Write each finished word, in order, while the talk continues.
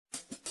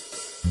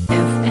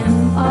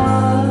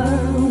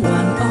FMR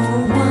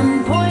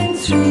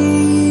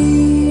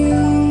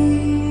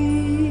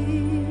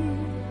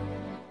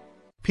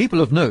 101.3.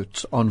 People of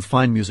Note on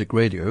Fine Music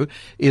Radio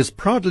is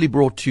proudly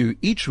brought to you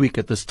each week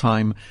at this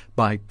time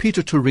by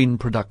Peter Turin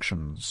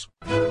Productions.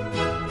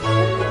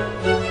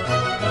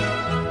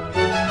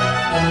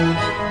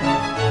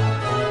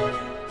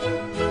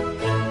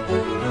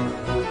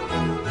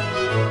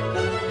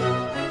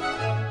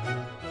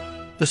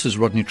 This is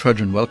Rodney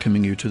Trudgeon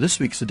welcoming you to this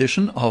week's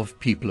edition of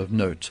People of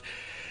Note.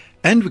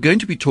 And we're going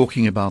to be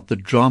talking about the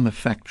Drama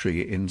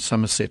Factory in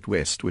Somerset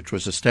West, which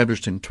was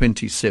established in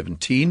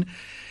 2017.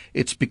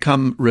 It's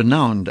become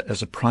renowned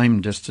as a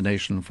prime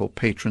destination for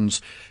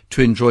patrons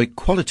to enjoy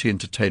quality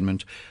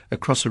entertainment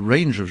across a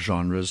range of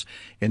genres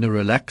in a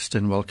relaxed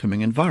and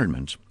welcoming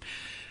environment.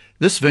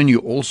 This venue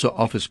also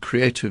offers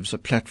creatives a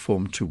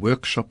platform to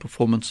workshop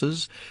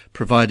performances,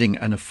 providing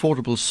an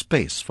affordable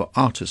space for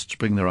artists to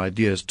bring their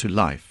ideas to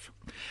life.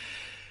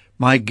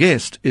 My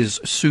guest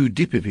is Sue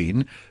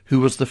Diepeveen, who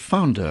was the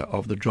founder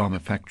of the Drama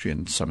Factory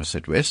in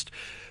Somerset West.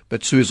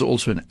 But Sue is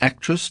also an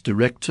actress,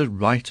 director,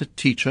 writer,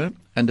 teacher,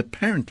 and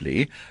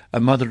apparently a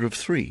mother of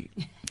three.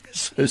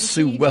 So,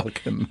 Sue,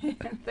 welcome.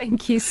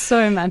 Thank you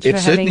so much for having me.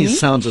 It certainly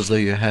sounds as though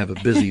you have a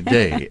busy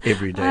day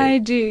every day. I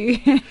do.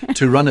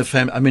 To run a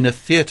family, I mean, a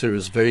theatre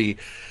is very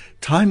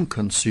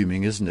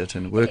time-consuming, isn't it,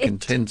 and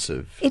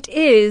work-intensive. It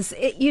is.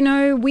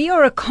 We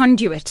are a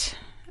conduit,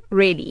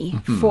 really,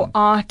 for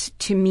art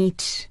to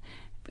meet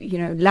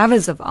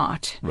lovers of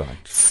art. Right.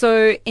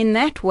 So in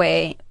that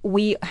way,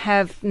 we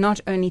have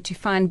not only to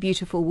find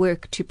beautiful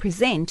work to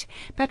present,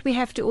 but we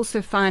have to also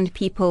find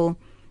people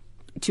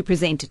to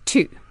present it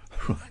to.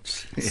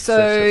 Right. Yes,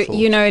 so,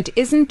 it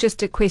isn't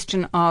just a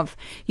question of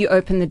you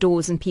open the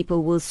doors and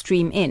people will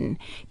stream in.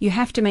 You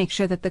have to make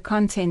sure that the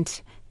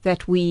content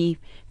that we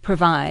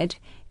provide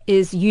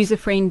is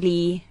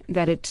user-friendly,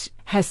 that it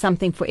has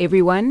something for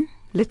everyone,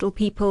 little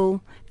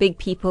people, big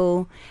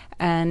people,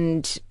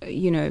 and,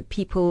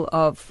 people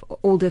of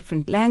all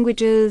different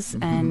languages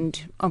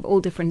and of all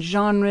different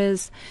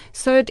genres.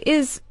 So it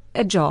is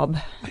a job.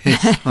 It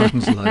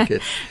sounds like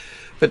it.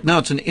 But now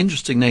it's an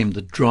interesting name,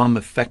 the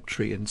Drama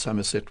Factory in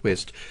Somerset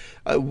West.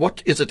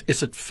 What is it?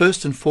 Is it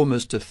first and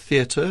foremost a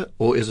theatre,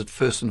 or is it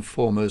first and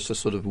foremost a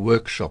sort of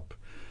workshop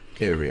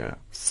area?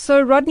 So,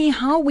 Rodney,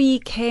 how we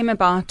came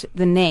about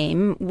the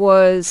name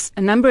was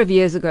a number of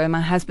years ago.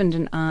 My husband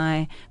and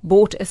I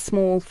bought a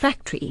small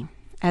factory,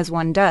 as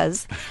one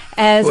does,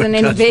 as an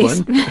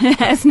investment,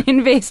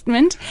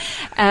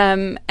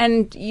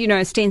 and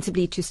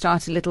ostensibly to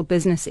start a little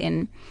business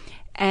in.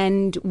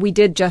 And we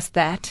did just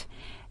that.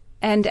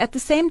 And at the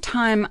same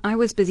time, I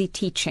was busy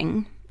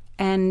teaching,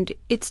 and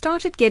it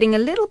started getting a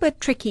little bit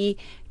tricky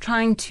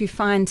trying to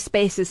find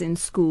spaces in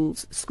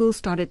schools. Schools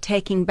started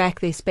taking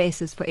back their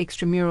spaces for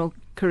extramural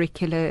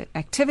curricular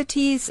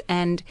activities,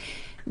 and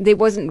there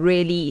wasn't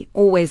really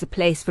always a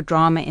place for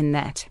drama in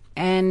that.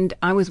 And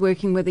I was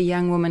working with a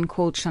young woman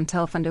called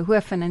Chantal van der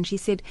Hoofen, and she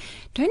said,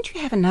 "Don't you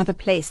have another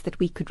place that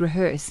we could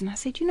rehearse?" And I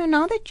said,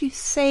 now that you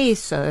say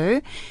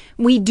so,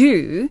 we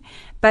do,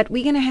 but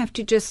we're going to have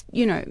to just,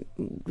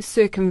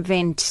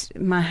 circumvent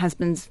my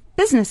husband's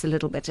business a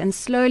little bit. And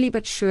slowly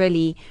but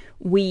surely,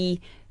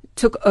 we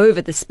took over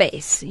the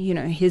space.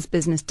 His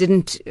business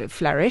didn't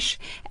flourish,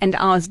 and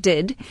ours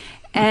did.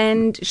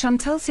 And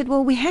Chantal said,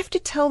 well, we have to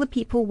tell the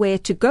people where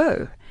to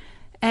go.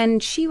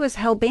 And she was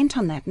hell-bent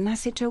on that. And I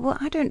said to her, well,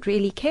 I don't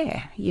really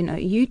care.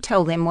 You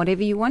tell them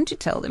whatever you want to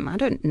tell them. I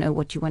don't know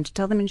what you want to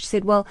tell them. And she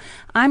said, well,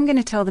 I'm going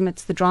to tell them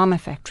it's the Drama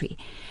Factory.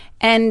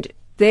 And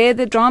there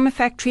the Drama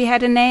Factory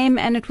had a name,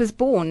 and it was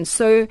born.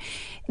 So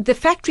the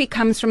factory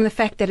comes from the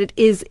fact that it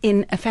is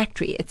in a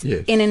factory. It's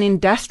in an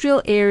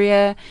industrial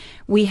area.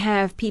 We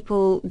have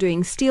people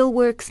doing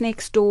steelworks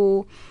next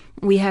door.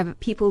 We have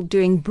people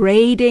doing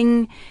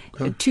braiding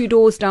 2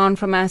 doors down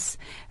from us,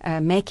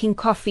 making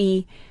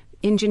coffee,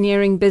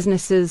 engineering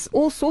businesses,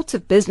 all sorts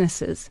of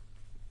businesses.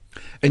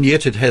 And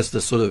yet it has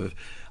this sort of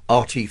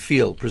arty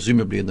feel,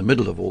 presumably in the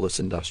middle of all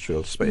this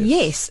industrial space.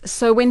 Yes.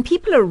 So when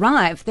people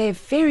arrive, they're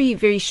very,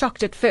 very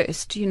shocked at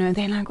first.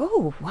 They're like,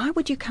 oh, why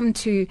would you come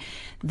to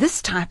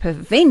this type of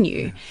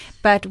venue? Yeah.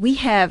 But we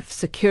have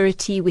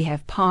security, we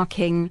have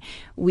parking,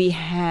 we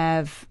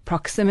have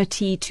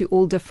proximity to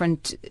all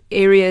different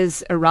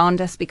areas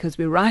around us because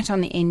we're right on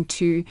the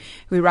N2.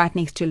 We're right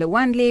next to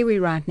Lewandle,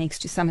 we're right next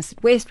to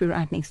Somerset West, we're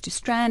right next to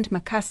Strand,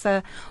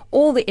 Macassar,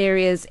 all the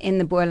areas in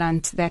the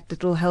Boerland, that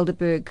little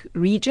Helderberg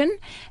region.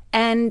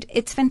 And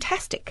it's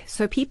fantastic.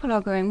 So people are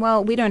going,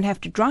 well, we don't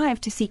have to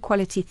drive to see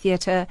quality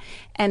theatre,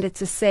 and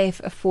it's a safe,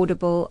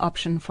 affordable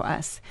option for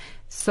us.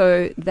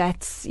 So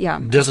that's, yeah.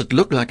 Does it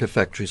look like a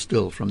factory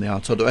still from the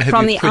outside? Or have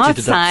from you the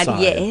outside,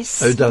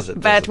 yes. Oh, does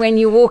it? But when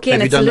you walk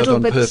in, it's a little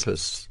bit... Have you done that on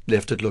purpose,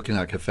 left it looking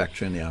like a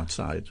factory on the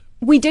outside?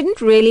 We didn't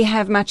really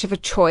have much of a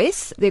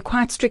choice. There are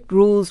quite strict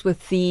rules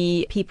with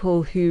the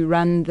people who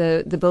run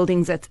the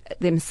buildings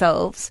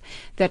themselves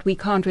that we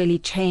can't really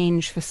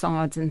change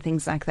facades and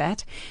things like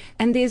that.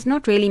 And there's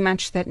not really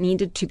much that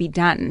needed to be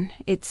done.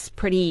 It's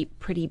pretty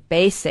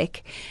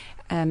basic.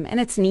 and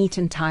it's neat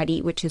and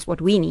tidy, which is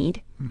what we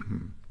need.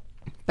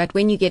 But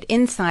when you get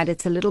inside,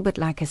 it's a little bit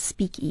like a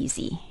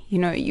speakeasy. You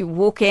know, you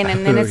walk in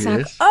and then it's like,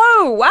 yes.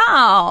 oh,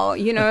 wow,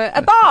 you know,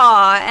 a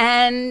bar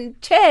and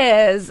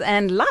chairs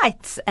and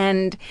lights.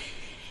 And,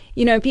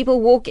 you know, people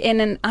walk in,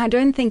 and I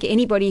don't think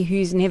anybody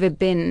who's never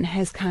been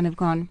has kind of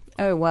gone,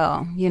 oh,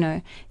 well, you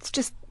know,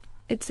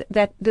 it's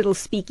that little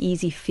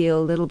speakeasy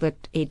feel, a little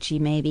bit edgy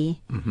maybe.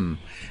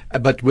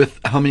 But with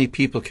how many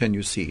people can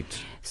you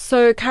seat?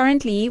 So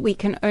currently we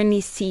can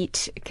only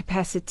seat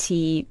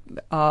capacity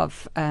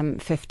of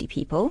 50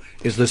 people.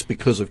 Is this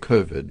because of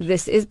COVID?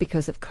 This is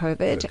because of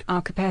COVID. Good.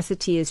 Our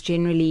capacity is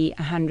generally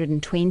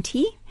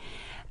 120.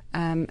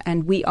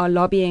 And we are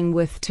lobbying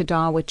with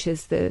TDA, which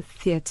is the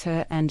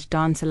Theatre and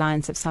Dance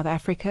Alliance of South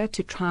Africa,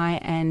 to try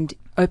and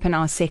open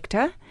our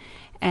sector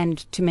and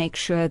to make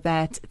sure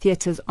that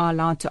theatres are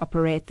allowed to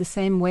operate the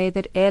same way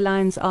that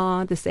airlines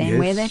are, the same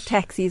way that Yes.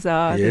 taxis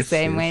are, the Yes,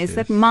 same yes, ways yes.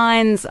 that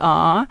mines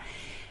are,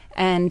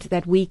 and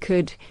that we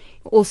could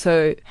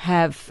also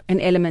have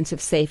an element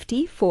of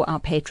safety for our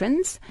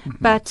patrons,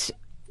 but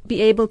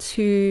be able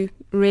to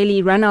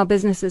really run our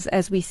businesses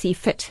as we see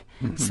fit.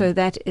 So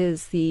that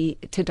is the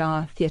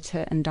TDA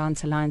Theatre and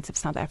Dance Alliance of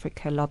South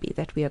Africa lobby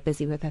that we are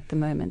busy with at the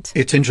moment.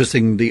 It's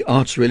interesting. The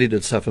arts really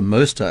did suffer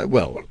most, a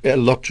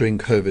lot during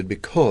COVID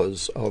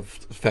because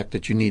of the fact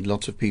that you need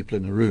lots of people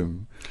in a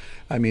room.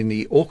 I mean,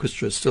 the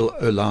orchestra is still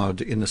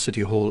allowed in the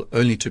City Hall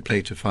only to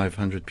play to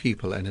 500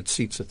 people, and it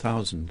seats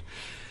 1,000.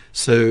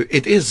 So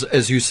it is,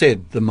 as you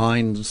said, the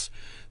mines,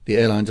 the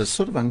airlines are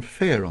sort of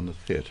unfair on the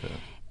theatre.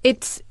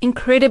 It's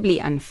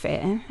incredibly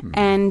unfair,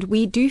 and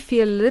we do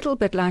feel a little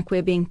bit like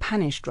we're being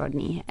punished,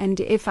 Rodney. And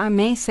if I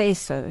may say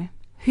so,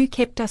 who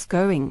kept us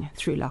going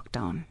through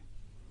lockdown?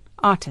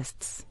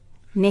 Artists,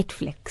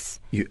 Netflix,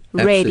 You're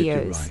absolutely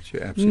radios, right.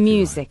 You're absolutely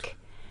music. right.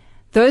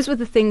 Those were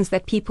the things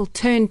that people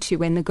turned to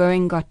when the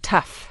going got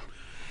tough.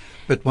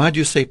 But why do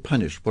you say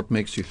punished? What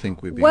makes you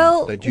think we're being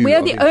Well, that you we're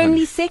are the being only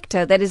punished?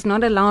 sector that is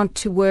not allowed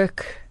to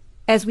work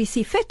as we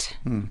see fit.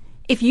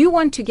 If you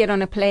want to get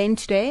on a plane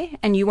today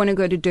and you want to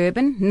go to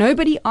Durban,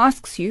 nobody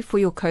asks you for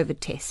your COVID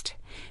test.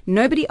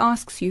 Nobody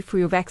asks you for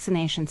your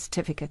vaccination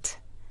certificate.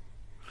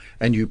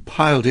 And you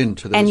piled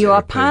into those And you are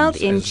airplanes, piled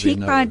in as we cheek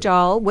by know.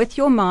 jowl with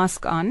your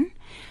mask on.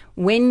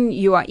 When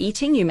you are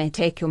eating, you may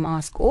take your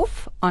mask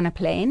off on a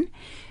plane.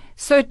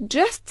 So it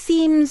just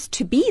seems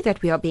to be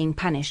that we are being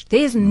punished.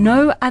 There's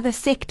no other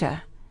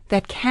sector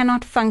that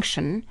cannot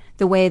function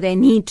the way they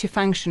need to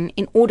function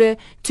in order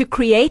to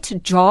create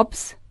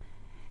jobs,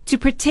 to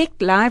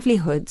protect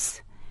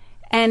livelihoods,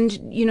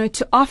 and, you know,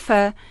 to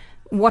offer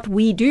what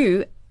we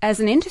do as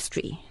an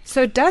industry.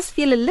 So it does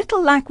feel a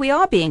little like we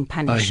are being I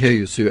punished. hear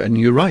you, Sue, and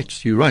you're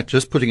right. You're right.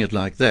 Just putting it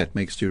like that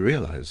makes you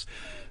realize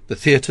the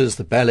theatres,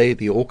 the ballet,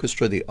 the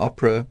orchestra, the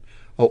opera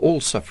are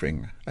all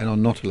suffering and are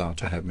not allowed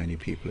to have many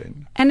people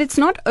in. And it's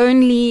not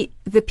only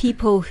the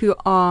people who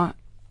are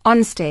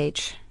on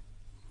stage.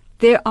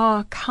 There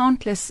are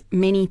countless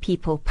many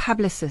people,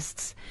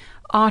 publicists,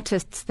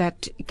 artists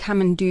that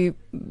come and do,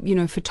 you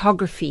know,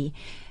 photography,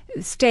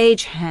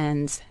 stage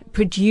hands,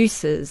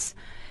 producers,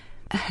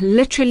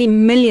 literally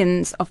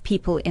millions of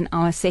people in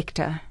our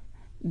sector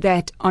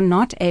that are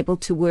not able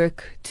to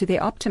work to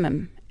their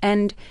optimum.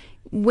 And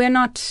we're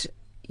not,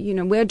 you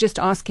know, we're just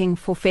asking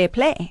for fair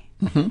play.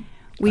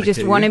 We I just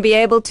hear want you. to be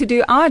able to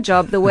do our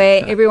job the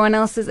way everyone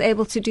else is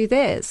able to do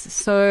theirs.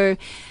 So,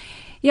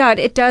 yeah,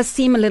 it does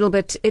seem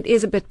it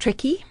is a bit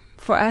tricky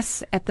for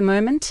us at the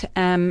moment.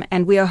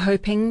 And we are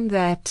hoping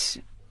that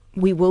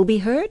we will be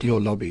heard. Your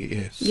lobby,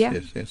 yes. Yeah.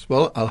 Yes.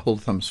 Well, I'll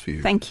hold thumbs for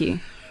you. Thank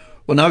you.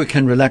 Well, now we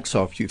can relax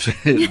after you've said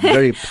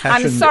very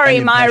passionate. I'm sorry,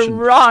 and my impassioned-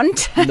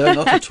 rant. No,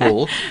 not at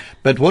all.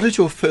 But what is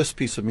your first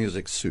piece of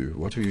music, Sue?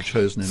 What have you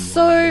chosen and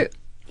So, why?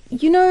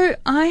 you know,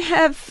 I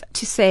have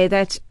to say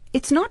that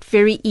it's not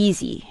very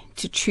easy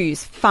to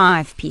choose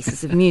 5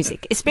 pieces of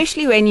music,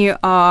 especially when you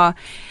are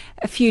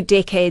a few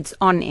decades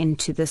on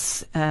into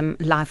this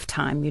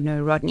lifetime, you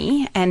know,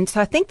 Rodney. And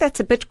so I think that's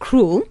a bit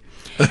cruel,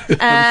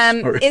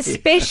 Sorry.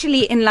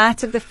 especially in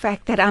light of the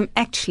fact that I'm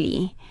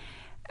actually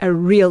a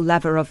real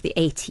lover of the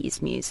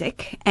 80s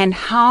music. And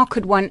how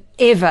could one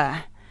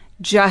ever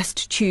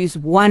just choose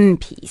one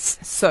piece?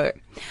 So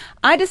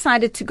I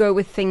decided to go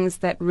with things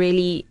that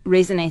really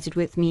resonated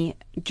with me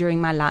during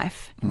my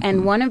life.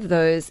 And one of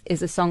those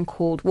is a song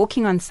called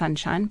Walking on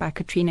Sunshine by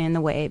Katrina and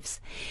the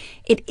Waves.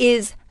 It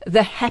is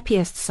the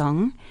happiest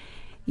song.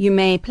 You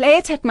may play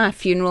it at my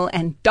funeral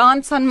and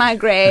dance on my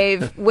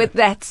grave with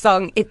that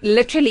song. It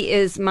literally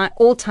is my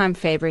all-time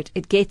favorite.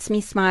 It gets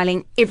me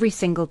smiling every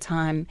single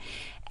time.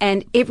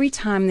 And every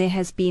time there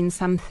has been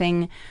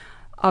something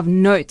of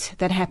note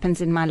that happens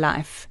in my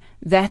life,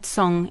 that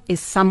song is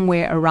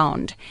somewhere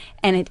around.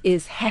 And it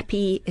is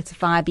happy, it's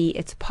vibey,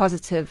 it's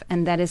positive,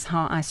 and that is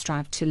how I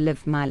strive to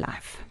live my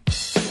life.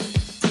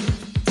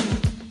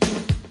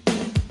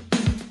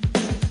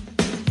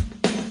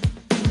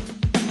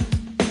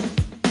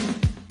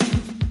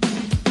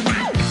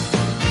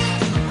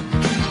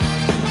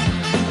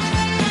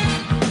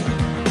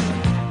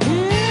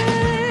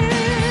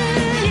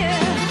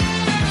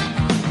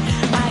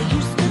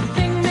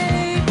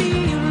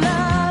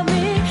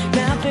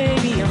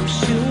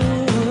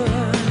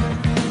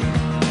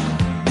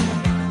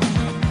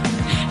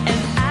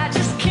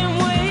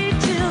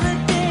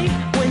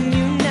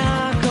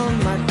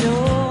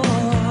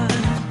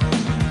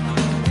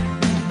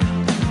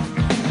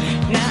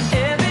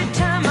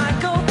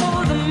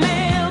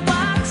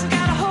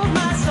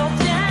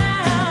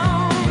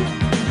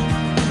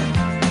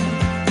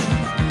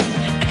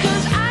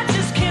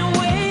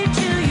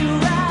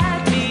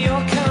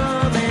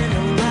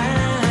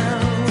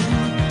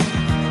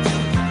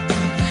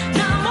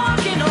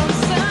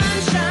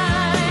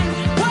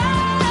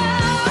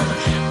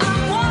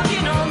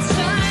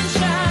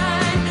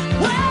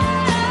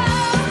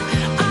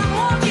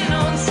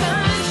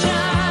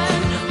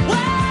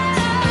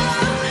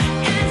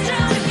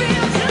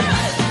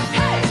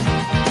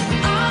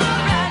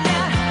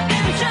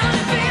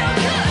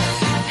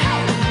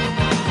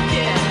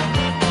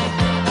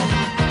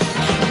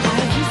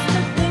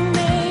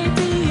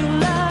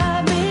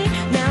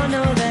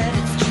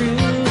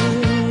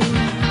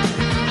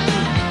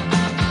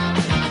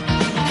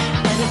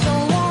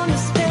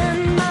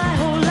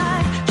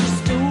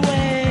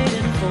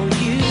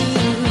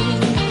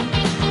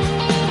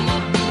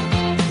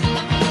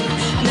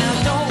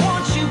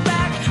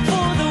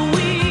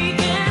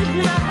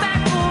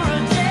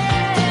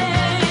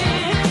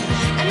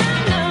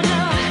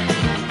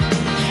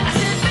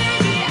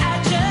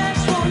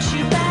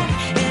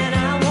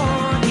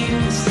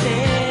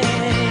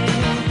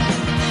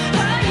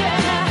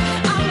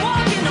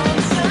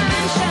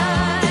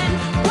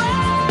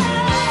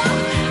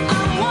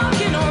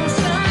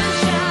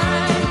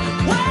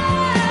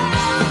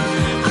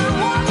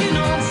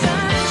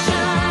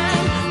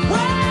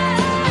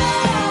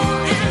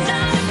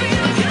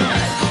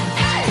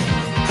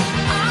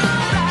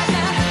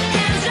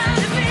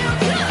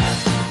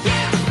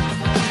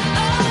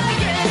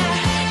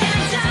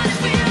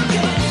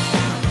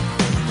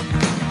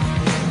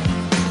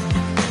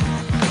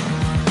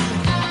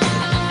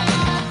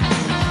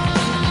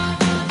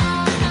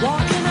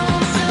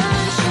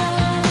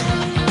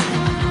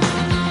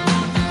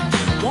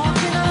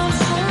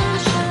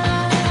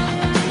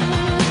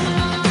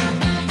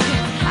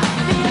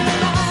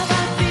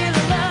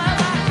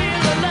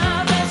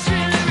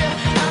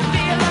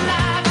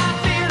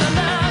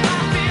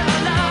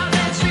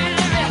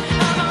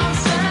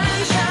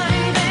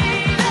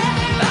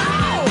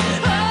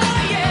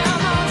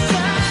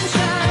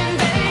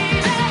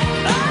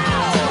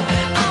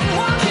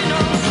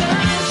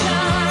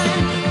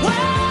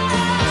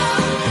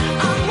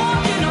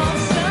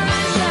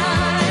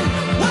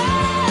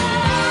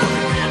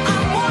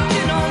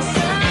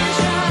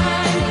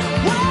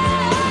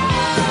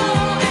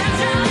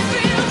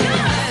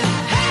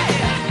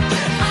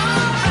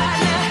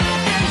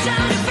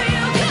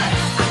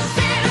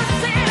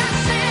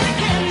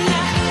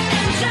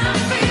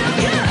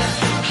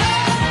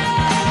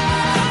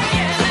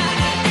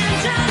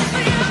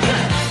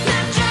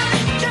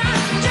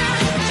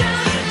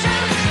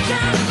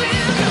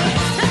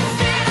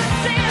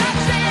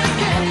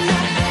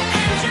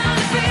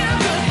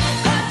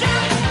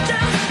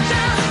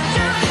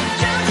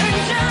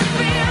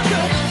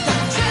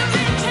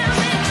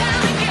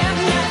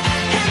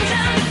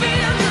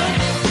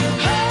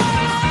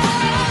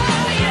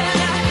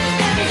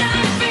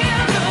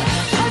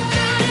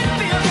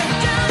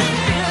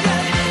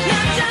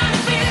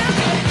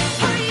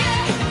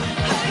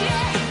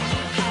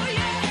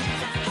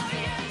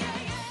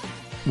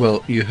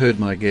 Well, you heard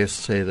my guest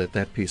say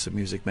that piece of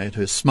music made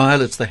her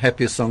smile. It's the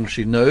happiest song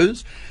she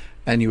knows.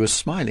 And you were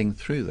smiling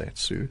through that,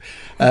 Sue.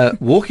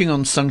 Walking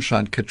on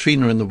Sunshine,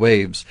 Katrina and the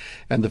Waves,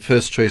 and the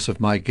first choice of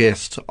my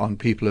guest on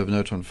People of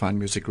Note on Fine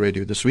Music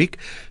Radio this week,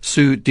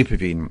 Sue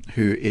Diepeveen,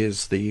 who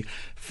is the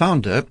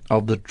founder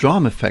of the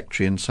Drama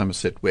Factory in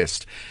Somerset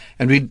West.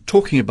 And we're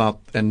talking about,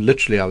 and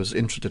literally I was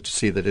interested to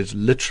see that it's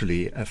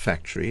literally a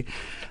factory.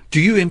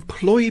 Do you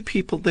employ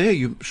people there?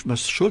 You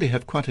must surely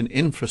have quite an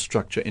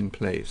infrastructure in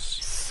place.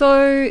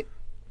 So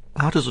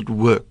how does it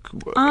work?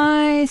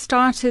 I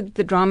started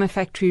the Drama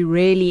Factory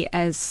really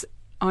as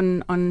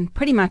on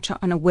pretty much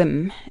on a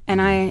whim,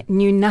 and I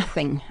knew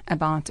nothing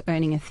about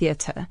owning a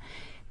theatre.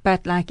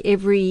 But like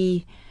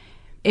every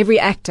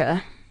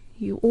actor,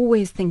 you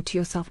always think to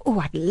yourself,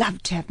 oh, I'd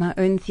love to have my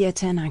own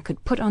theatre and I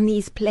could put on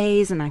these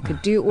plays and I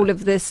could do all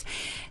of this.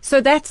 So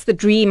that's the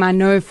dream, I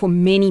know, for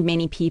many,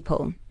 many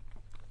people.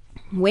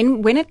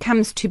 When it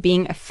comes to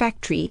being a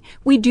factory,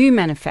 we do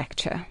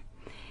manufacture.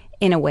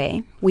 In a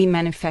way, we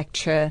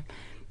manufacture,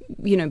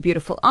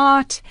 beautiful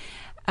art.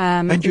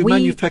 And you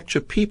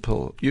manufacture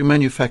people. You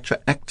manufacture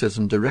actors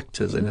and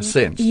directors, in a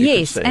sense.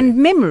 Yes, and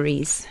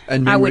memories,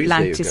 I would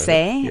like to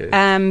say.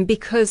 Yes.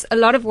 Because a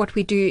lot of what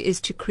we do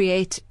is to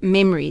create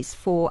memories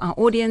for our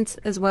audience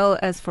as well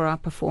as for our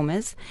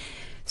performers.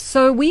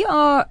 So we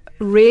are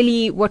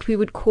really what we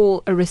would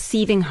call a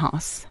receiving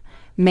house,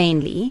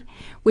 mainly,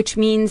 which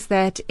means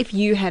that if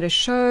you had a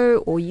show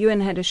or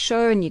Ewan had a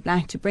show and you'd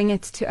like to bring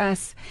it to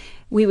us,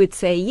 we would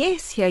say,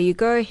 yes, here you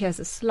go, here's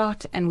a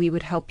slot, and we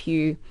would help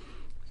you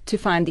to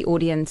find the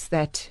audience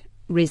that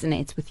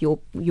resonates with your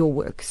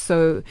work.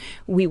 So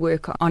we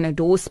work on a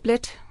door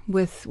split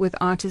with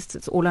artists.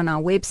 It's all on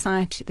our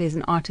website. There's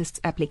an artist's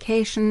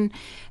application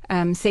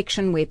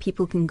section where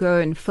people can go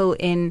and fill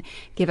in,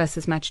 give us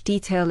as much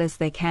detail as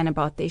they can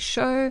about their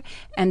show,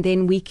 and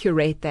then we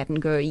curate that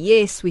and go,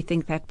 yes, we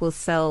think that will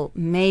sell,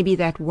 maybe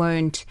that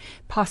won't,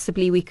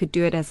 possibly we could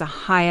do it as a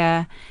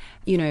hire.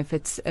 If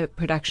it's a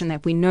production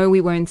that we know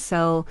we won't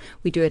sell,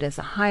 we do it as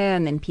a hire,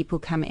 and then people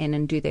come in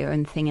and do their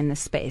own thing in the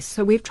space.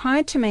 So we've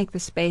tried to make the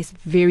space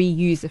very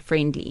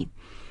user-friendly.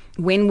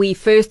 When we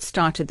first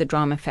started the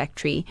Drama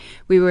Factory,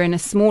 we were in a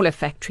smaller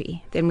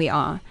factory than we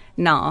are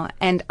now,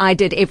 and I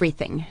did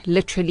everything,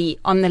 literally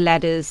on the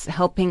ladders,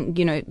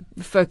 helping,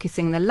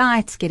 focusing the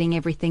lights, getting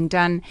everything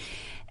done.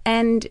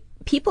 And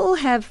people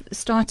have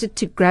started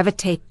to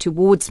gravitate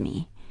towards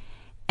me.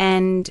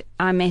 And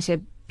I met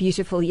a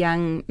beautiful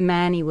young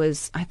man. He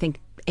was, I think,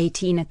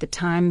 18 at the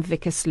time,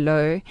 Vikas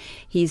Lowe.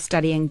 He's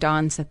studying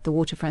dance at the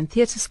Waterfront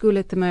Theatre School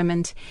at the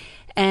moment.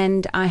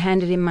 And I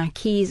handed him my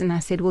keys and I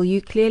said, well,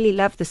 you clearly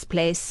love this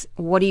place.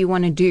 What do you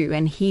want to do?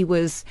 And he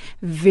was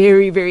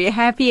very, very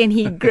happy, and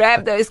he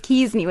grabbed those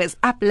keys and he was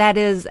up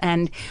ladders,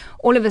 and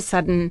all of a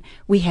sudden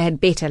we had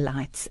better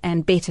lights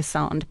and better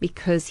sound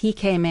because he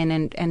came in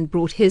and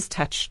brought his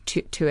touch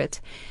to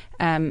it.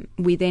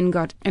 We then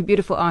got a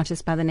beautiful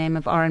artist by the name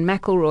of Aaron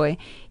McElroy.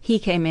 He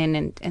came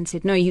in and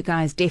said, no, you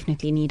guys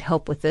definitely need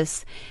help with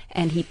this.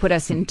 And he put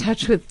us in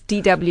touch with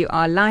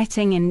DWR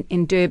Lighting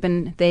in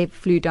Durban. They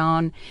flew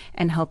down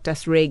and helped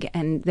us rig,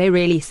 and they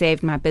really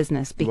saved my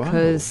business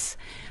because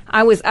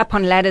I was up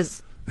on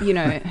ladders,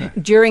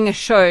 during a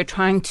show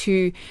trying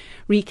to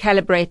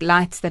recalibrate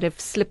lights that have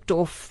slipped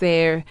off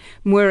their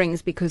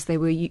moorings because they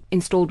were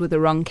installed with the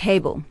wrong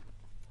cable.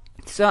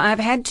 So I've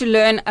had to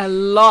learn a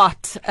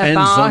lot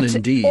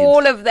about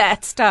all of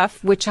that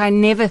stuff, which I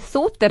never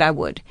thought that I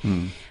would.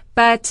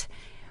 But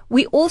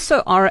we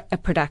also are a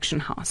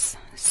production house.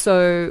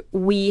 So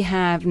we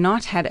have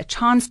not had a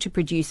chance to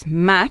produce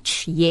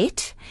much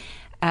yet.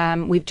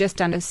 We've just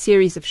done a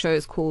series of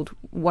shows called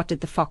What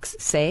Did the Fox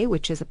Say?,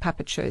 which is a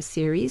puppet show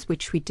series,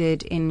 which we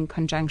did in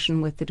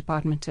conjunction with the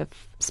Department of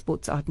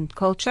Sports, Art and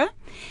Culture.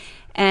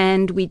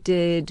 And we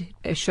did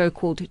a show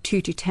called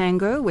Two to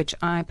Tango, which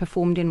I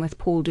performed in with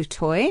Paul du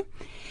Toit.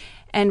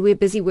 And we're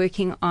busy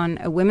working on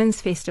a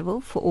women's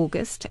festival for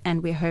August,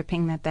 and we're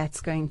hoping that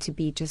that's going to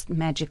be just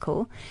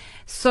magical.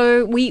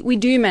 So we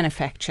do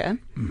manufacture,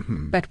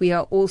 but we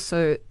are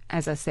also,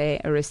 as I say,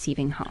 a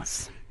receiving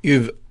house.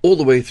 You've, all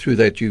the way through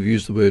that, you've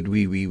used the word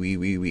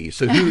we.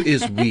 So who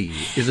is we?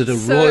 Is it a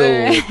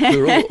royal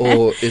plural,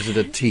 or is it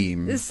a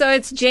team? So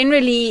it's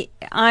generally,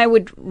 I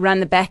would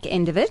run the back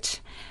end of it.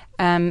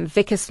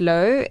 Vikas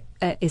Lowe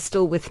is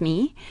still with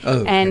me,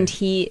 and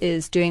he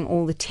is doing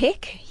all the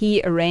tech.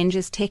 He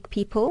arranges tech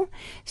people.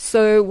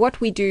 So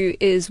what we do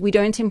is we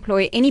don't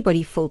employ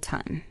anybody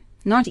full-time,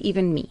 not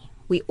even me.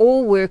 We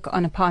all work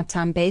on a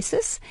part-time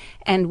basis,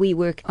 and we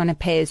work on a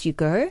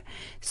pay-as-you-go.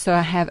 So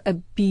I have a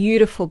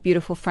beautiful,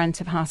 beautiful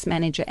front of house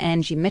manager,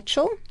 Angie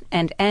Mitchell,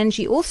 and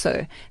Angie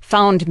also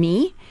found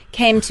me,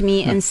 came to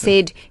me and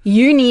said,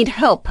 you need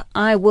help,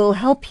 I will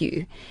help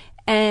you.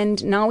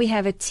 And now we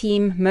have a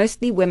team,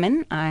 mostly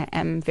women, I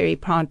am very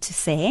proud to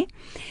say,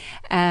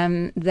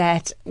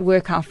 that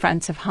work our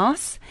front of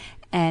house.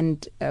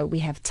 And we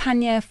have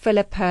Tanya,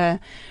 Philippa,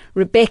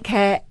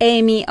 Rebecca,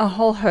 Amy, a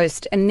whole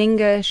host. And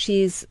Ninga,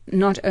 she's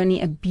not only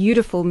a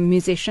beautiful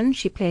musician,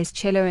 she plays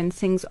cello and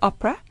sings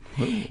opera.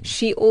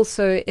 She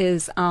also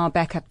is our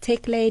backup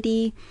tech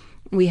lady.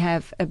 We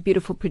have a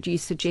beautiful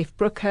producer, Jeff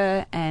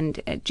Brooker, and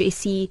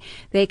Jessie.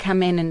 They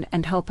come in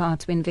and help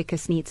out when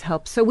Vickers needs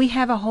help. So we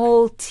have a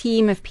whole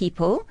team of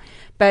people,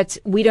 but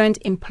we don't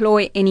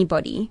employ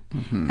anybody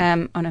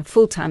on a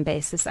full-time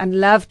basis. I'd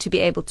love to be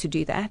able to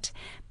do that,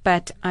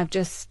 but I've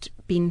just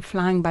been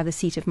flying by the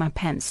seat of my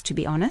pants, to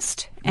be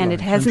honest, and Right,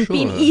 it hasn't I'm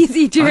been sure.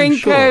 easy during I'm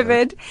sure.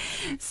 COVID.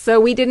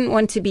 So we didn't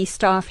want to be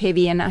staff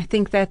heavy, and I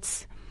think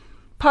that's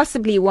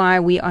possibly why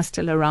we are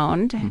still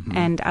around,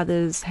 and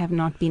others have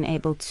not been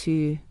able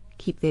to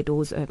keep their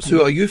doors open.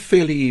 So are you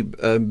fairly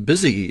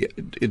busy?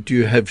 Do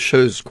you have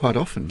shows quite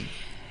often?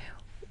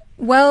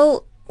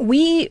 Well,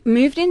 we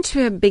moved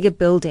into a bigger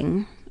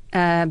building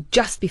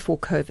just before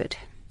COVID.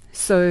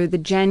 So the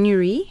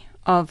January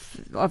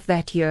of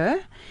that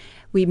year,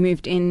 we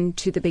moved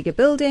into the bigger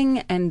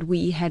building, and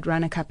we had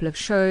run a couple of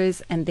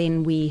shows, and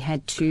then we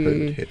had COVID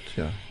to hit,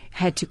 yeah.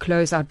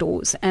 close our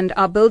doors. And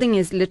our building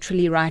is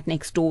literally right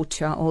next door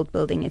to our old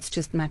building. It's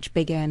just much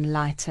bigger and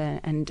lighter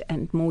and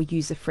more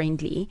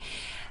user-friendly.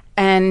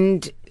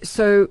 And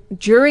so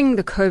during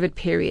the COVID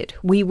period,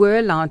 we were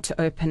allowed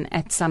to open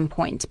at some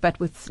point, but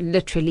with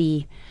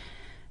literally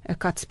a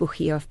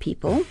katsbuchi of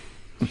people.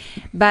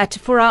 But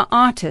for our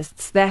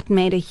artists, that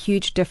made a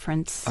huge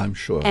difference. I'm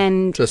sure.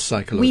 And just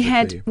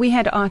psychologically. we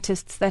had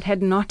artists that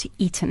had not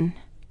eaten.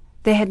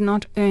 They had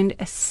not earned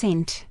a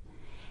cent.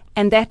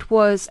 And that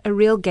was a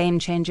real game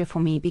changer for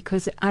me,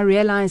 because I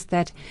realized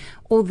that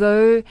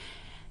although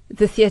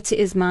the theatre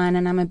is mine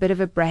and I'm a bit of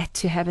a brat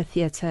to have a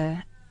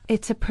theatre,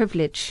 it's a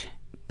privilege,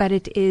 but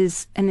it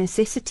is a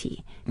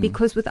necessity.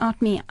 Because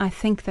without me, I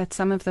think that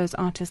some of those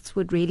artists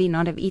would really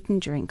not have eaten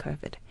during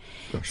COVID.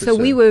 Gosh, So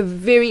it's we were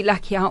very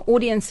lucky. Our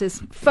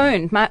audiences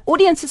phoned. My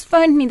audiences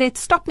phoned me. They'd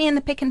stop me in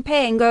the Pick and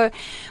Pay and go,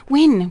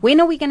 when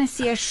are we going to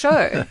see a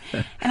show?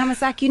 And I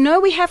was like,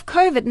 we have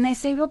COVID. And they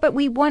say, well, but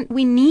we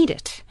need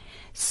it.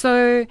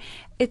 So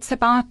it's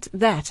about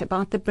that,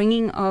 about the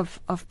bringing of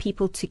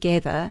people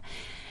together.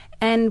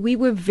 And we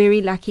were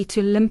very lucky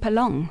to limp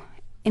along.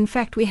 In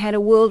fact, we had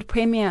a world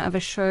premiere of a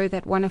show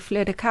that won a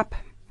Fleur de Cup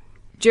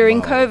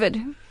during Wow.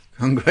 COVID.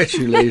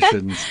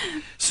 Congratulations.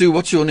 Sue,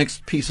 what's your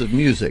next piece of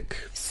music?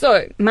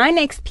 So my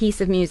next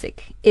piece of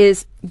music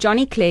is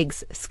Johnny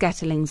Clegg's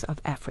Scatterlings of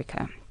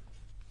Africa.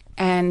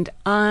 And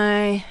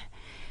I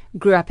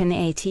grew up in the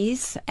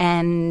 80s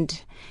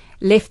and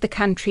left the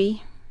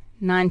country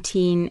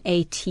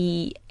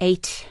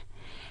 1988,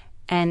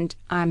 and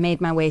I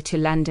made my way to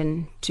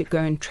London to go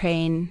and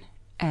train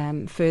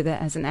further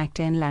as an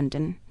actor in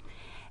London.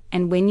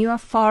 And when you are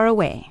far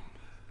away,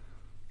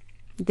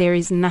 there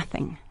is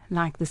nothing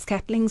like the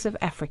Scatterlings of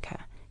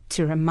Africa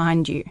to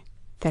remind you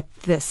that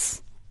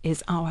this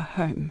is our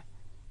home.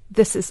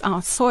 This is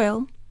our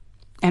soil,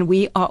 and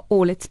we are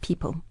all its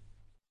people.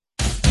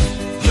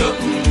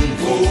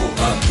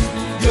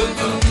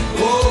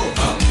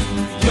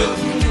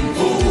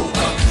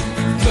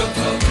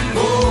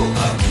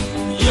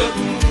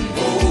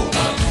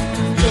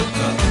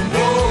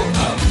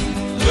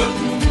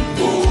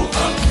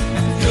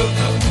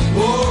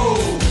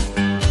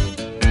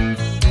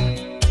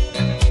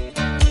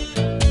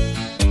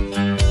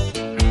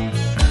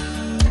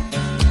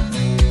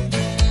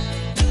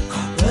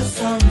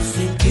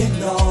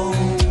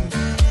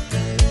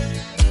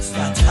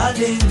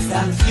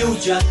 And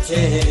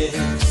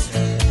fugitives,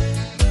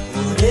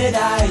 hooded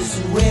eyes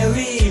and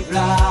weary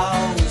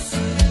brows,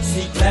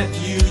 seek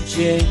refuge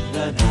in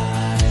the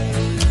night.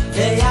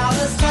 They are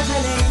the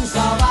scatterlings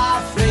of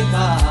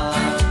Africa,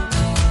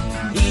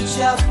 each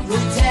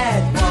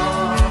uprooted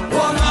one.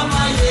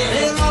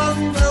 They're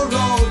on the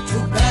road to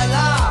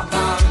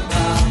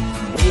Bellamanga,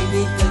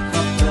 beneath the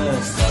copper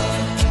sun.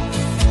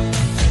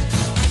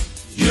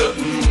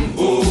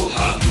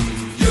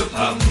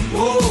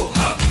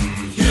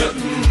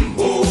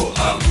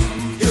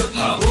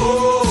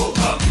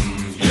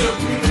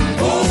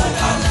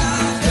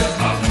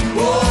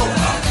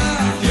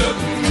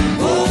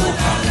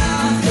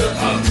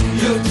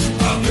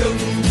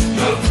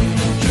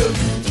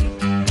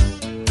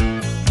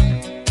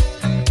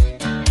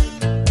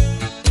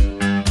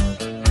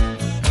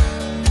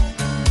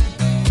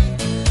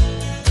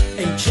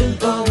 Ancient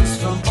bones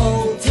from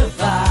old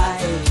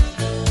divide,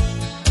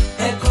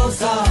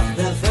 echoes of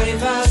the very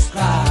first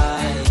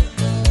cry.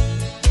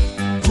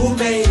 Who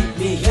made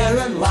me here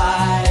and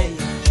why?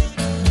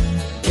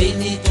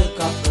 Beneath the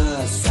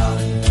copper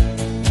sun.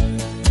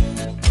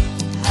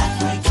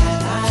 African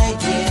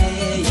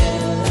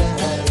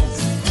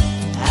ideas,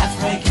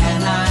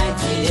 African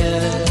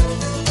ideas,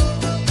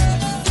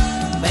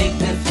 make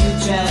the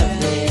future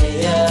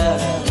clear,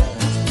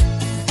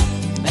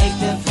 make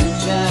the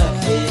future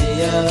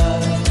clear.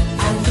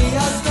 And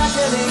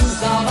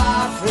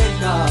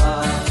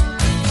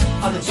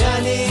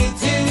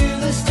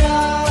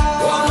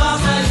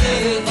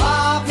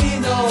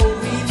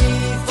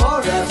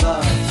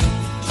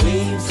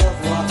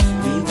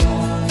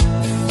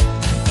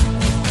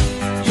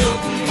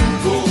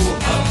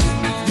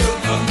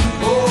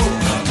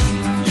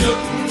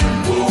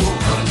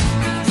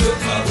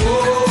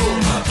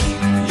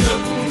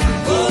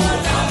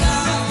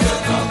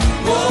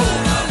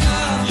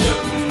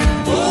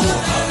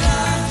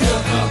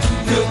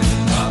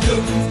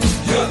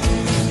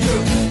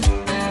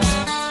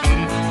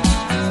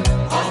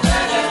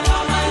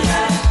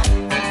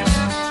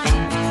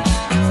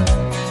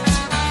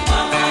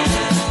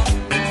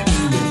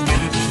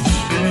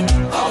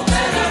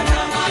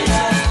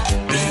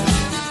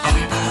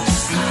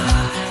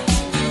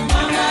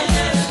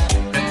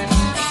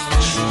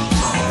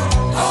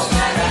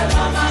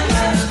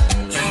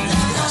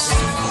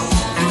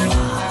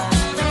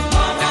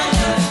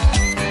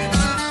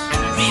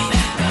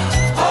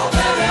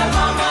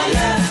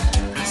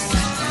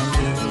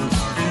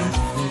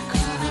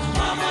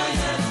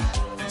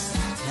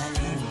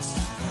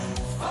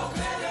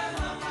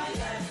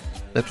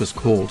was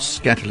called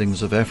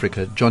Scatterlings of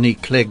Africa. Johnny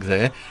Clegg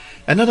there.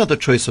 And another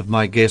choice of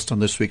my guest on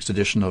this week's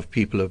edition of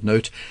People of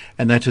Note,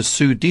 and that is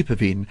Sue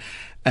Deepaveen.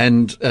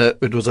 And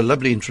it was a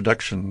lovely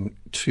introduction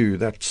to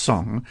that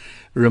song,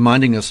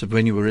 reminding us of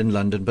when you were in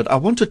London. But I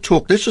want to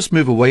talk, let's just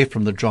move away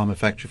from the Drama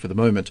Factory for the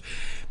moment,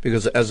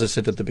 because as I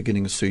said at the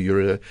beginning, Sue,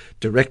 you're a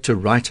director,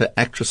 writer,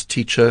 actress,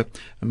 teacher,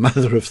 a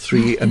mother of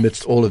three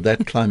amidst all of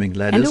that, climbing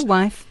ladders. And a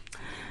wife.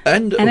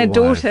 And a wife.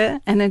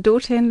 daughter. And a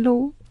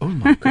daughter-in-law. Oh,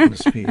 my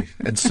goodness me.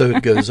 And so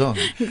it goes on.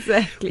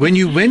 Exactly. When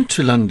you went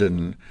to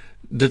London,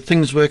 did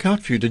things work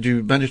out for you? Did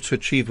you manage to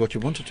achieve what you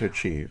wanted to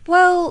achieve?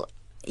 Well,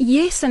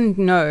 yes and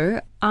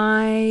no.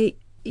 I,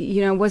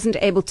 wasn't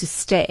able to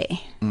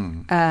stay.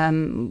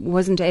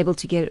 Wasn't able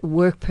to get a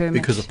work permit.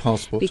 Because of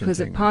passports. Because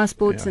of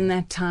passports in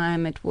that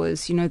time. It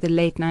was, the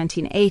late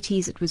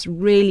 1980s. It was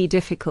really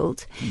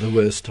difficult. The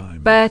worst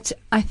time. But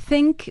I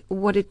think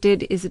what it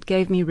did is it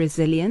gave me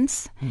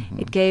resilience.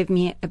 It gave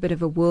me a bit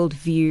of a world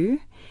view.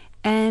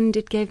 And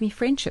it gave me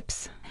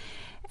friendships.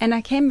 And I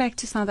came back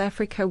to South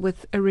Africa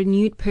with a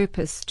renewed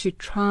purpose to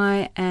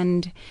try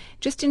and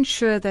just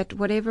ensure that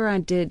whatever I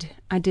did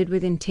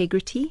with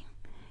integrity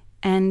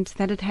and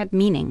that it had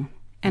meaning.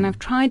 And I've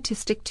tried to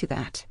stick to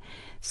that.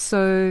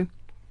 So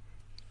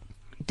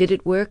did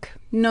it work?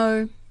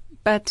 No,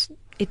 but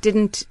it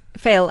didn't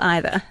fail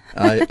either.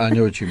 I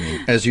know what you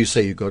mean. As you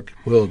say, you got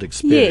world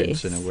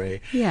experience in a way.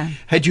 Yeah.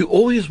 Had you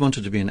always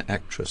wanted to be an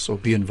actress or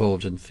be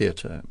involved in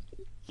theatre?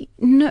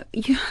 No,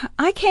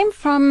 I came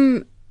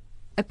from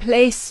a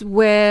place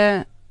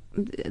where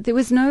there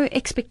was no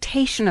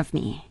expectation of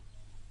me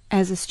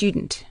as a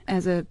student,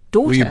 as a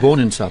daughter. Were you born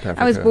in South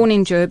Africa? I was born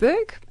in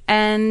Joburg,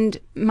 and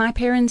my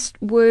parents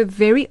were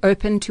very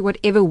open to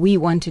whatever we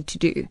wanted to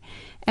do.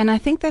 And I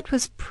think that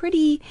was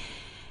pretty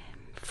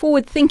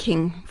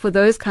forward-thinking for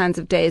those kinds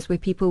of days where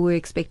people were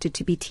expected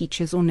to be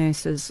teachers or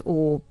nurses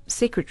or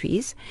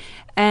secretaries.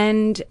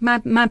 And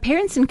my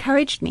parents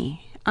encouraged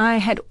me. I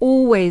had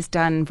always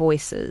done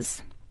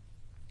voices.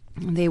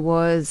 There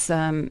was,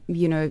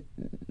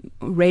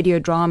 radio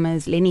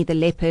dramas, Lenny the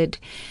Leopard,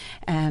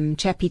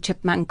 Chappie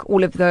Chipmunk,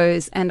 all of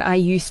those. And I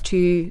used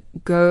to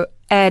go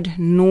ad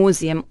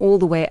nauseum all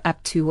the way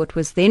up to what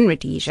was then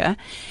Rhodesia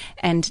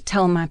and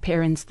tell my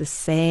parents the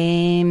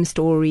same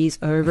stories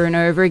over and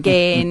over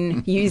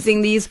again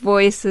using these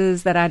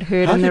voices that I'd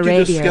heard on the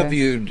radio. How did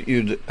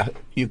you discover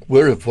you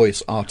were a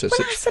voice artist?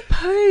 Well, I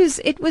suppose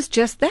it was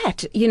just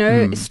that.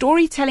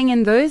 Storytelling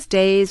in those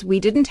days, we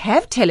didn't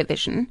have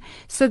television,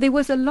 so there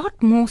was a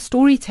lot more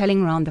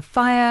storytelling around the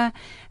fire.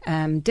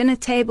 Dinner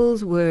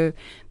tables were,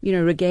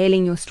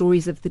 regaling your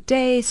stories of the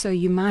day. So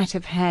you might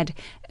have had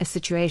a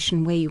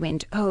situation where you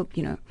went, old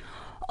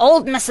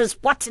Mrs.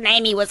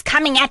 What's-her-name was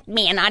coming at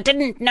me and I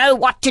didn't know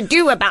what to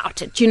do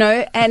about it,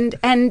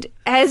 and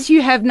as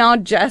you have now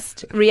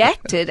just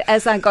reacted,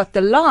 as I got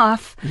the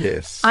laugh,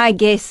 yes, I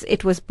guess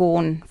it was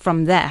born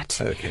from that.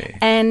 Okay.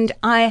 And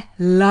I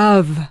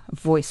love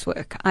voice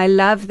work. I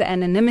love the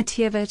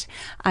anonymity of it.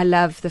 I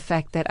love the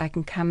fact that I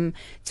can come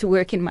to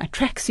work in my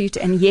tracksuit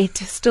and yet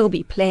still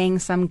be playing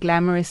some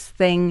glamorous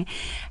thing.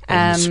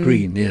 On the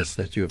screen, yes,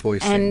 that you're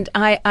voicing. And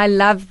I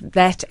love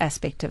that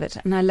aspect of it.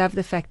 And I love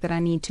the fact that I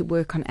need to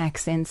work on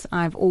accents.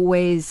 I've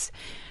always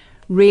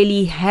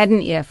really had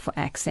an ear for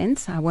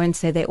accents. I won't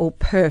say they're all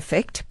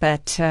perfect,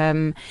 but,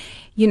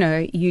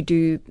 you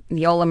do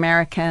the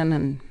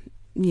All-American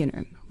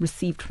and,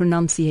 received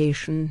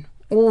pronunciation,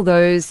 all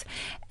those.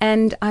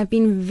 And I've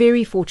been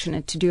very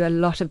fortunate to do a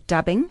lot of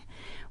dubbing,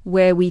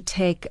 where we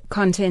take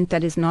content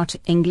that is not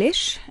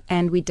English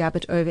and we dub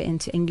it over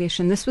into English.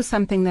 And this was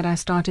something that I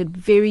started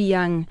very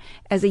young,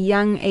 as a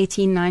young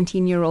 18,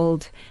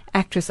 19-year-old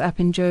actress up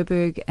in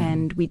Joburg.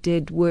 And we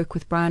did work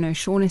with Brian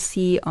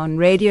O'Shaughnessy on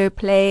radio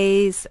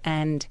plays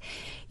and,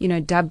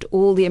 dubbed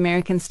all the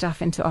American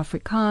stuff into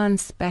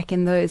Afrikaans back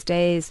in those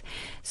days.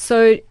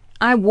 So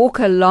I walk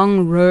a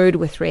long road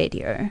with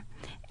radio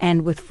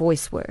and with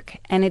voice work,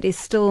 and it is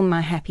still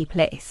my happy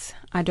place.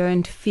 I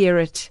don't fear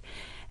it.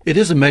 It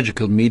is a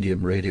magical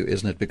medium, radio,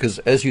 isn't it? Because,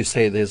 as you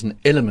say, there's an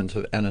element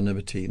of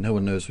anonymity. No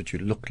one knows what you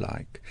look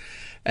like.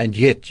 And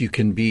yet you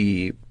can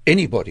be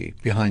anybody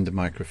behind the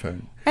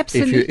microphone.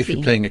 Absolutely. If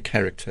you're playing a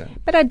character.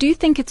 But I do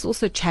think it's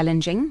also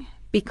challenging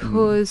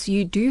because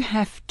you do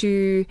have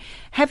to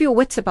have your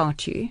wits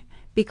about you.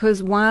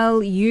 Because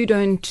while you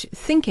don't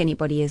think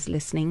anybody is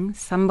listening,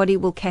 somebody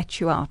will catch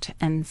you out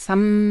and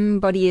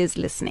somebody is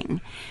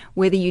listening.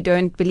 Whether you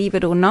don't believe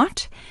it or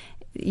not,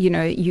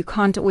 you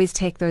can't always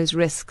take those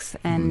risks.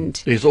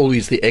 And there's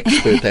always the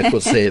expert that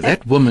will say,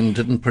 that woman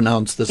didn't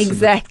pronounce this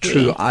exactly, in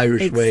the true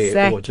Irish way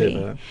or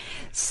whatever.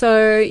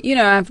 So,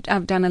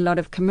 I've done a lot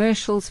of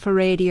commercials for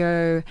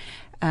radio.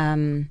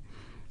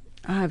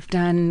 I've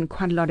done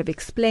quite a lot of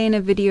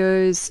explainer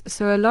videos.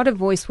 So a lot of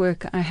voice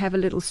work. I have a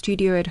little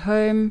studio at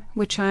home,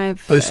 which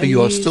I've so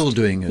you used. are still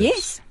doing it?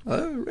 Yes.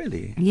 Oh,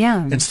 really?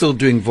 Yeah. And still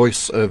doing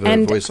voice artist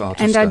and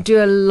stuff? I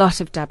do a lot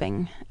of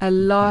dubbing. A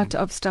lot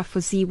of stuff for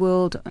Zee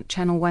World,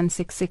 Channel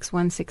 166,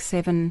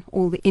 167,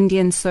 all the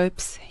Indian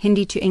soaps,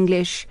 Hindi to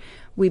English,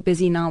 We're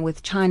busy now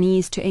with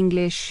Chinese to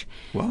English.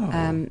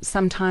 Wow.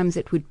 Sometimes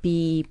it would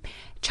be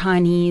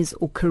Chinese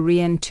or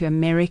Korean to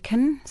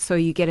American, so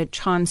you get a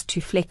chance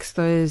to flex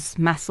those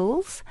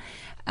muscles.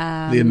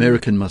 The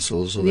American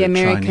muscles or the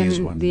Chinese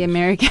ones? The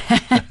American,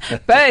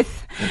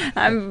 both.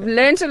 I've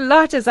learned a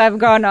lot as I've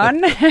gone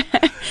on.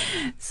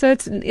 So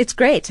it's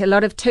great. A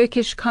lot of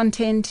Turkish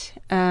content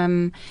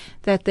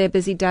that they're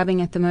busy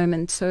dubbing at the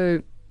moment.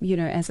 So, you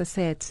know, as I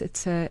say,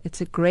 it's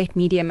a great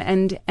medium,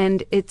 and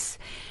it's,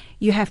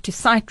 you have to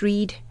sight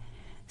read.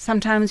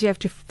 Sometimes you have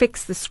to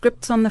fix the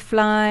scripts on the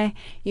fly.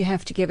 You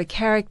have to give a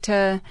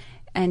character,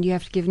 and you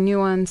have to give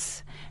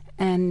nuance,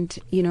 and,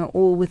 you know,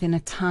 all within a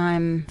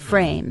time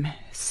frame.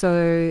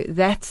 So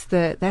that's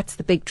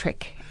the big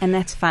trick, and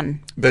that's fun.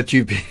 But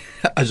I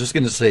was just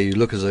going to say, you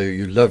look as though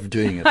you love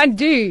doing it. I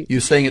do. You're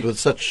saying it with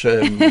such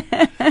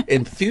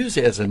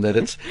enthusiasm that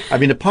it's, I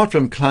mean, apart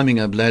from climbing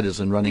up ladders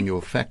and running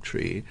your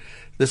factory,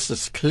 this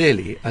is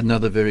clearly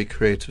another very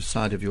creative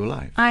side of your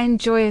life. I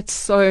enjoy it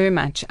so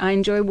much. I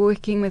enjoy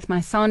working with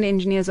my sound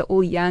engineers, are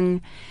all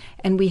young,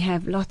 and we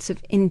have lots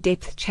of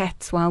in-depth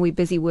chats while we're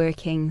busy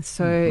working.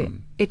 So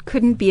it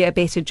couldn't be a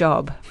better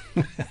job.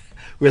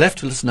 We'll have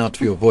to listen out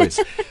for your voice,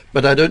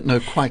 but I don't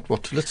know quite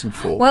what to listen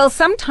for. Well,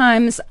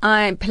 sometimes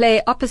I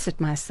play opposite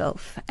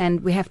myself,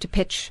 and we have to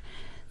pitch.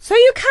 So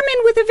you come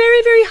in with a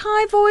very, very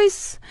high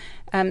voice.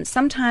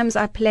 Sometimes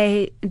I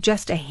play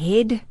just a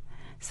head.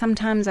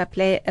 Sometimes I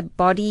play a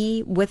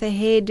body with a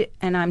head,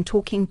 and I'm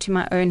talking to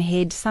my own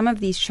head. Some of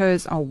these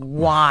shows are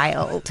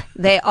wild.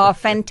 They are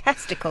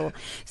fantastical.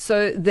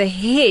 So the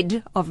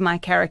head of my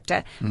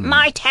character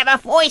might have a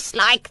voice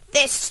like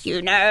this,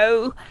 you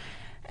know.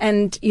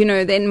 And, you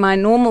know, then my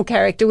normal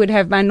character would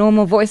have my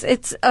normal voice.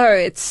 It's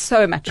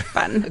so much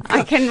fun.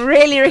 I can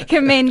really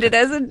recommend it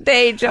as a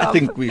day job. I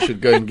think we should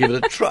go and give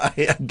it a try,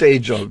 a day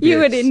job. You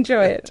would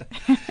enjoy it.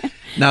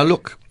 Now,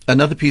 look,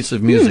 another piece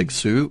of music,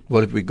 Sue.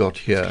 What have we got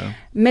here?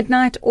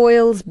 Midnight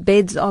Oil's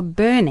Beds Are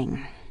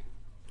Burning.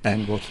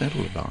 And what's that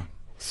all about?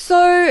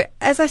 So,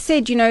 as I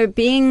said, you know,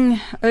 being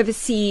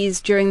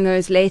overseas during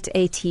those late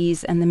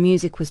 80s, and the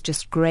music was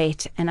just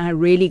great, and I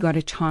really got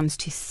a chance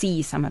to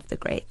see some of the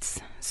greats.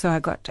 So I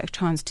got a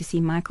chance to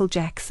see Michael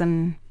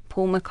Jackson,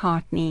 Paul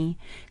McCartney,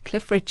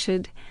 Cliff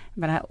Richard,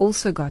 but I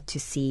also got to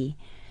see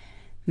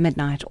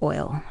Midnight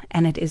Oil,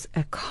 and it is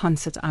a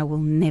concert I will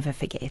never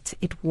forget.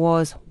 It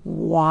was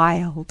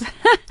wild.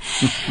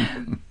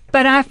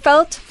 But I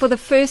felt for the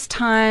first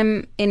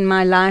time in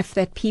my life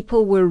that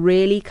people were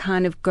really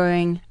kind of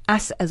going,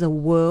 us as a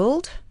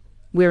world,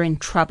 we're in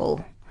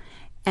trouble.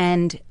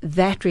 And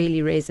that really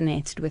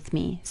resonated with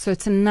me. So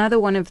it's another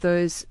one of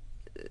those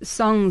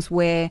songs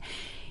where,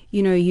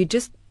 you know, you're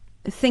just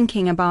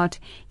thinking about,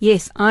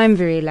 yes, I'm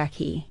very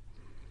lucky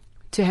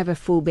to have a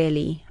full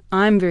belly.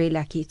 I'm very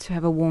lucky to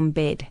have a warm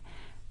bed.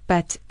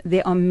 But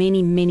there are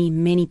many, many,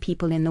 many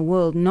people in the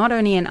world, not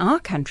only in our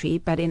country,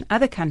 but in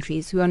other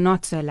countries who are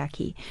not so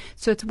lucky.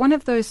 So it's one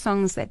of those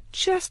songs that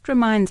just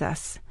reminds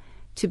us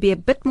to be a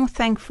bit more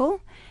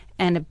thankful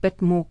and a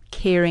bit more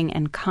caring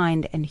and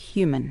kind and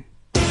human.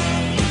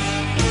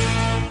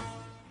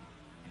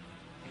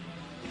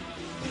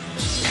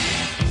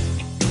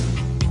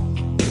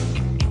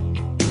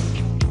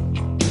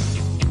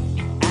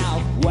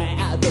 Out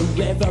where the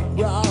river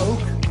broke,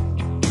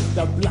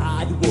 the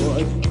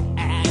bloodwood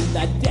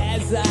the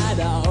desert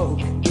oak,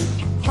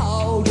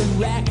 holding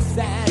wrecks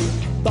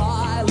and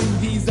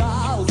boiling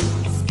diesels,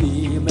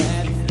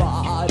 steaming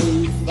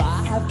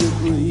 45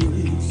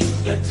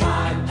 degrees. The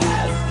time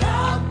has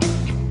come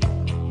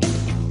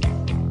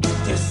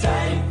to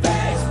save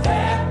this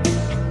fare,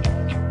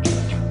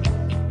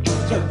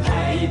 to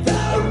pay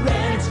the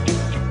rent,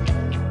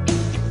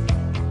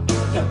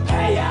 to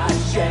pay our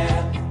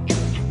share.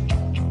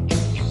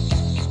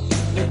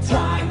 The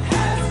time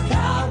has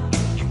come.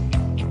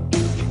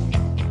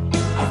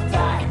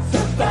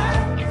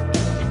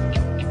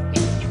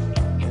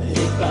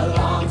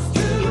 Belongs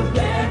to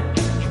them.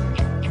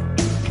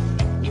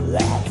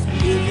 Let's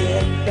give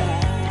it back.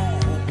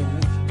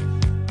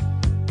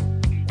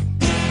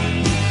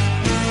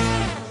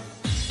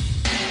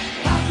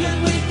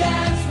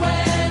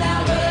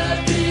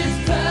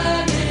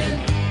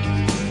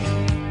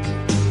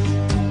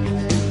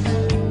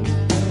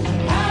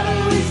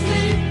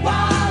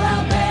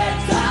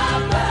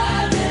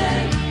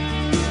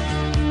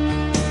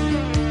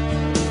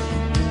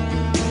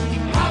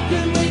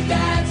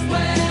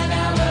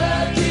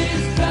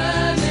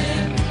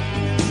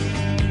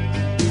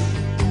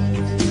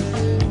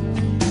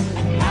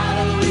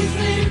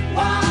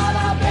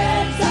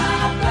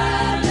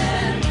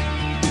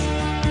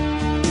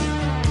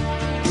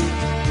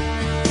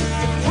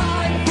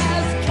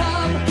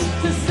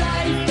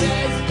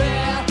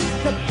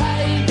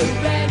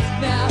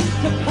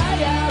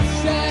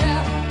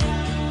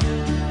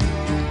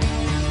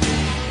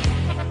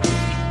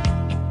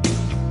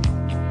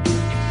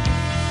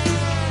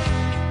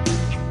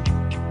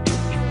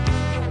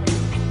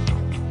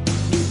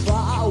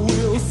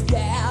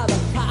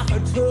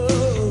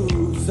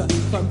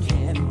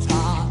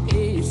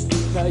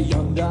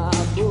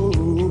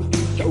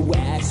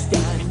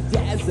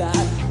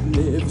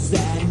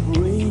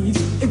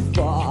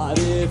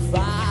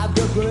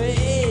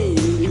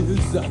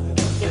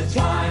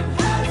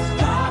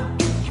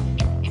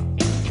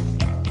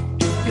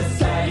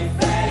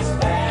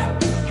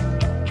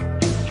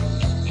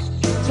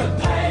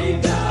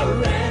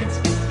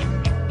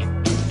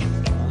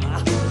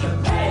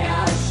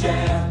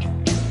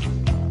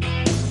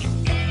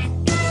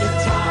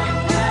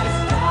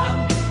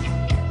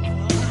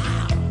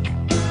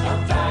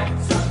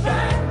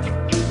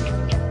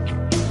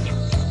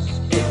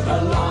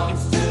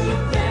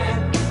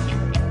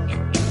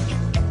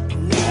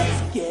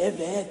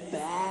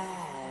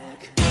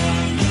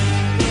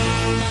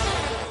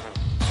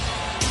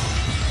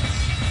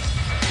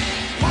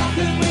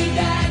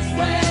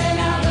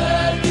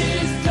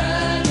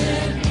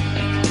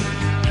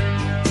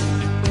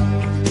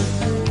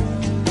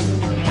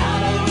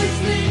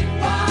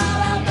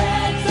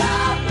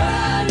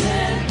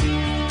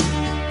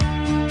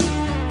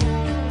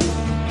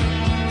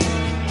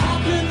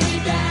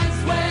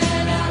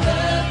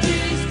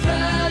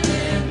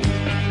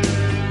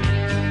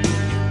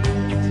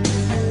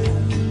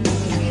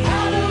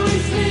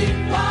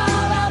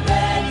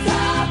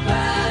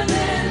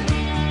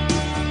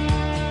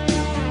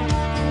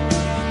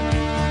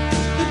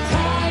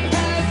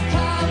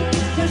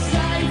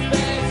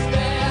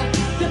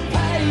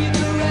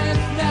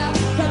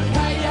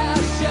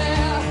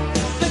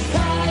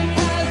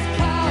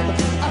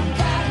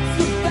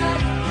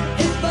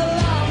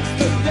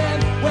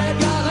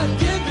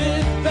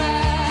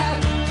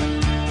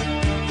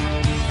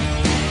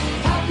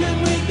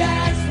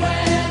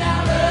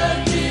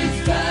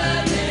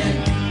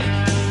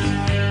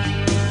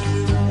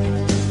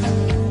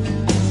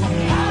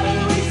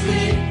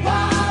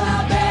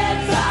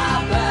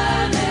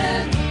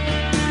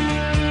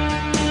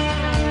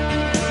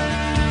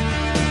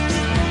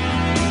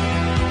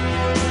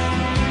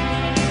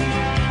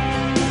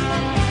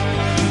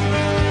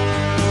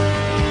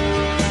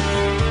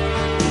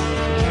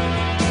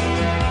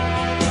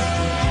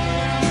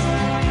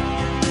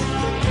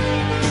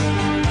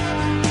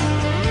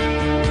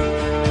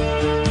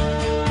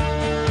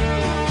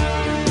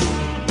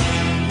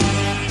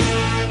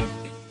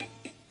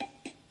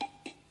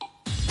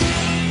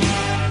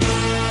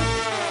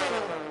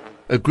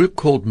 a group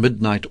called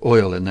Midnight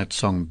Oil and that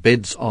song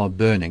Beds Are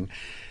Burning.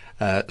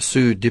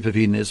 Sue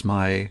Dipavine is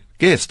my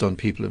guest on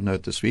People of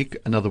Note this week,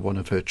 another one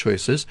of her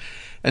choices.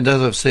 And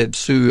as I've said,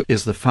 Sue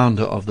is the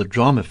founder of the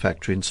Drama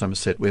Factory in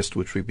Somerset West,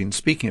 which we've been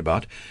speaking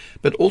about,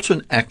 but also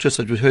an actress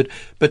that we heard.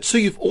 But Sue,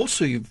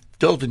 you've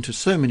delved into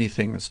so many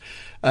things,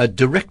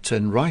 director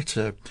and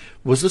writer.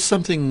 Was this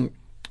something,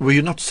 were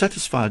you not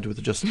satisfied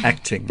with just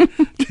acting?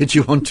 Did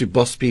you want to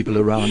boss people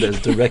around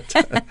as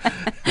director?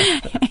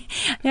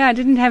 Yeah, I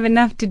didn't have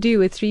enough to do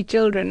with 3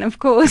 children, of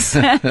course.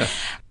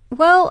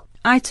 Well,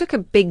 I took a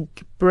big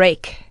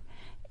break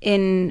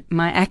in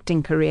my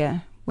acting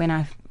career when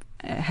I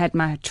had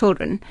my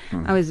children.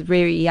 I was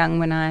very young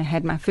when I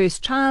had my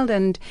first child,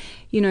 and,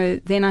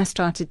 then I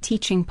started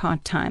teaching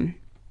part-time.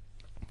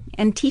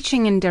 And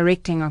teaching and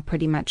directing are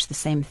pretty much the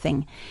same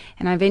thing.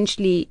 And I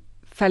eventually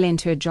fell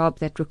into a job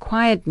that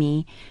required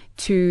me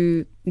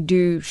to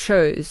do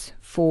shows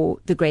for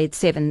the grade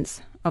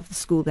 7s of the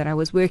school that I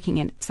was working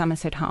at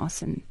Somerset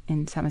House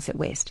in Somerset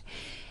West.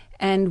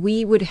 And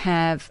we would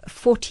have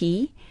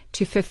 40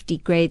 to 50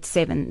 grade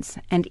 7s,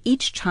 and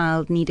each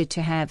child needed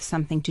to have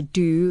something to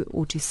do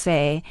or to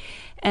say,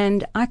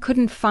 and I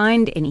couldn't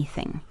find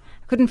anything.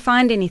 I couldn't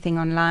find anything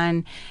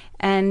online,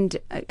 and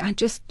I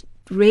just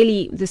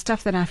really, the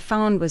stuff that I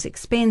found was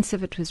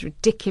expensive. It was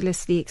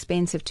ridiculously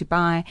expensive to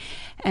buy,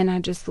 and I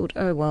just thought,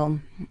 oh, well,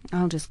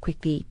 I'll just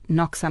quickly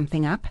knock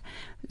something up.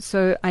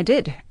 So I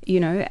did,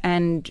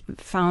 and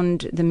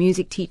found the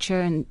music teacher,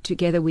 and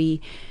together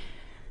we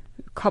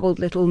cobbled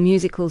little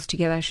musicals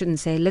together. I shouldn't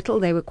say little,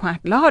 they were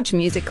quite large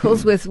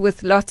musicals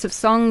with lots of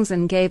songs,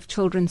 and gave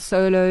children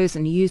solos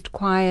and used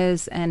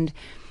choirs, and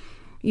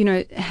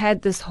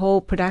had this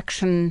whole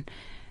production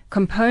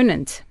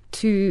component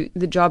to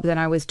the job that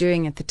I was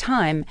doing at the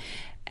time.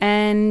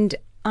 And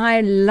I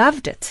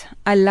loved it.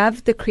 I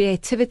loved the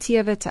creativity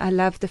of it. I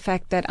loved the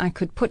fact that I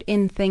could put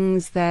in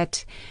things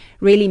that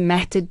really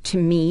mattered to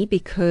me,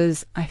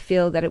 because I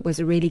feel that it was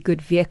a really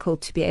good vehicle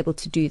to be able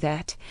to do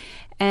that.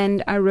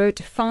 And I wrote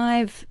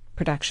 5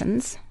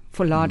 productions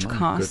for large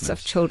casts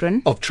of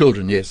children. Of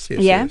children, yes. Yeah.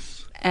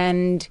 Yes.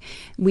 And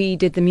we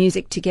did the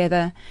music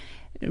together,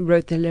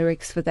 wrote the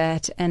lyrics for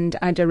that, and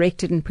I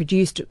directed and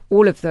produced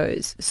all of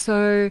those.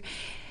 So,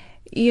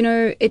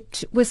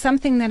 it was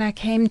something that I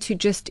came to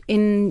just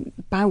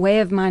by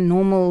way of my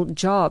normal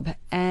job.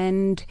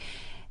 And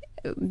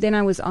then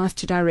I was asked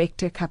to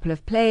direct a couple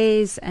of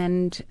plays,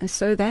 and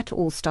so that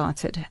all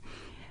started.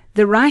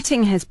 The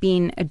writing has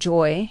been a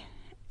joy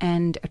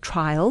and a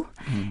trial,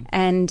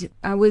 and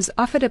I was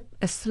offered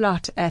a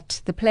slot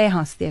at the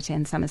Playhouse Theatre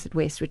in Somerset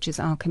West, which is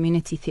our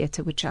community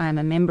theatre, which I am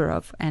a member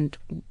of, and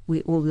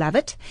we all love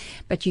it,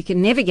 but you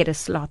can never get a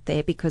slot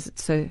there because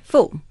it's so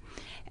full.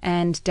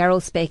 And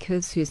Daryl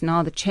Spakers, who's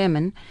now the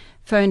chairman,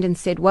 phoned and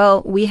said,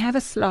 well, we have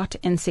a slot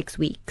in 6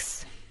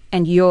 weeks,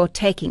 and you're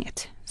taking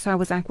it. So I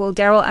was like, well,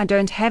 Daryl, I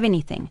don't have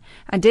anything.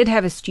 I did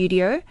have a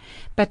studio,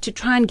 but to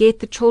try and get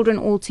the children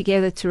all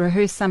together to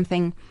rehearse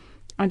something,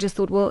 I just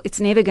thought, well, it's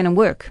never going to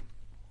work.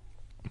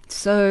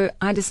 So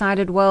I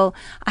decided, well,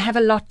 I have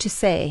a lot to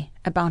say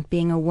about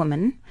being a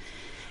woman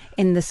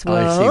in this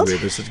world. I see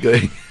where this is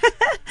going.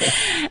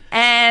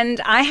 And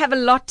I have a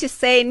lot to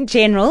say in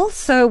general,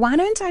 so why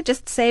don't I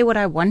just say what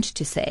I want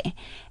to say?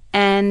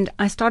 And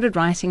I started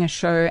writing a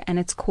show, and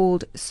it's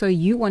called So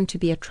You Want to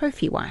Be a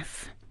Trophy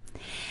Wife.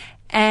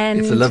 And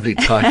it's a lovely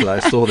title. I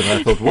saw that.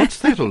 I thought, what's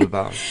that all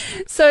about?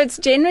 So it's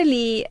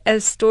generally a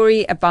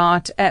story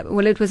about,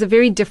 it was a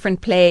very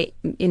different play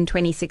in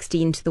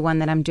 2016 to the one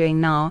that I'm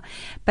doing now.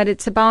 But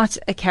it's about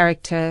a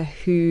character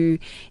who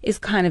is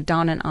kind of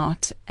down and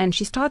out. And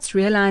she starts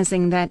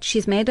realizing that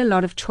she's made a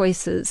lot of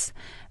choices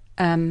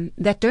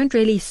that don't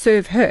really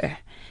serve her.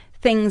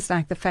 Things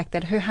like the fact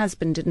that her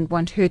husband didn't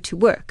want her to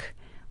work,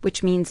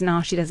 which means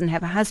now she doesn't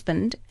have a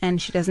husband,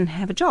 and she doesn't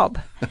have a job,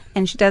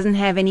 and she doesn't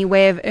have any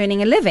way of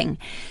earning a living.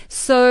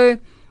 So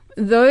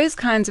those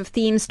kinds of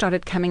themes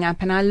started coming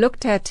up, and I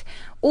looked at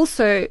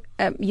also,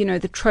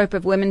 the trope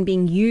of women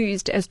being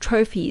used as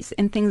trophies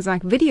in things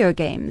like video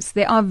games.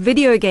 There are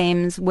video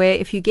games where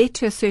if you get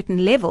to a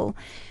certain level,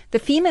 the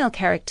female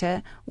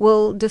character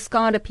will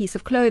discard a piece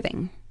of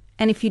clothing.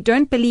 And if you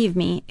don't believe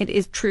me, it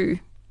is true.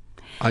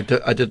 I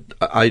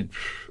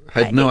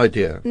had no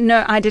idea.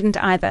 No, I didn't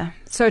either.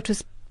 So it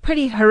was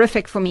pretty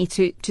horrific for me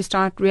to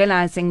start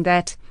realizing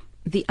that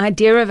the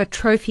idea of a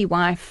trophy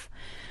wife,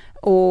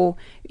 or,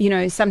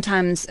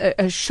 sometimes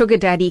a sugar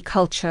daddy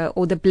culture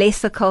or the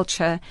blesser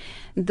culture,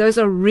 those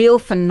are real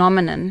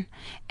phenomenon.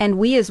 And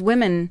we as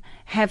women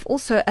have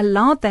also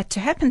allowed that to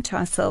happen to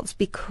ourselves,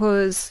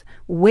 because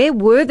where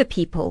were the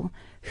people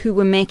who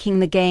were making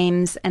the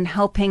games and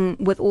helping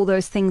with all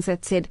those things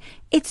that said,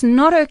 it's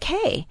not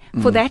okay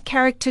for that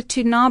character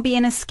to now be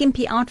in a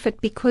skimpy outfit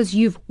because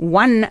you've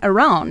won a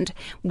round.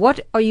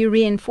 What are you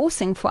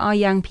reinforcing for our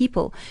young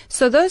people?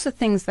 So those are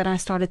things that I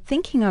started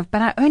thinking of,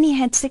 but I only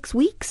had 6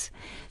 weeks.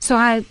 So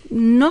I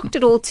knocked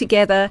it all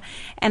together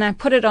and I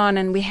put it on,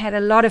 and we had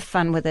a lot of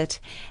fun with it.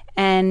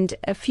 And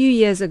a few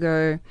years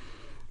ago,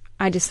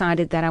 I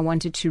decided that I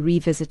wanted to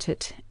revisit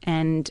it.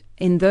 And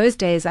in those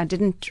days, I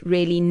didn't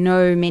really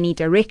know many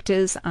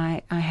directors.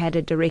 I had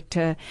a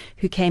director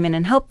who came in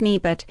and helped me,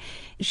 but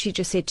she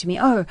just said to me,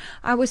 "Oh,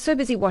 I was so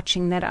busy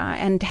watching that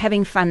and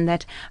having fun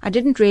that I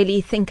didn't really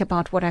think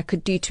about what I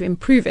could do to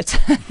improve it."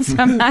 So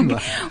I'm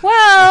like,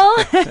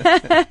 well,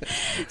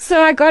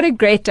 so I got a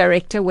great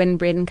director, Wynne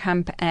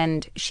Bredenkamp,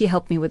 and she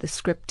helped me with the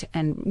script,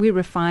 and we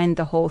refined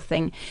the whole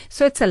thing.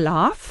 So it's a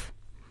laugh,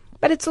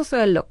 but it's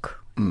also a look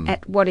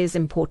at what is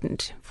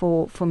important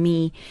for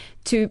me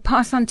to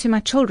pass on to my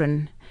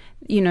children,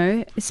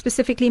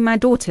 specifically my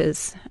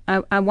daughters.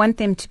 I want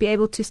them to be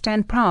able to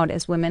stand proud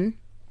as women.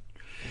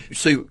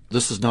 So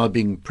this is now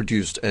being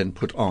produced and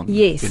put on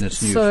Yes, in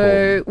its new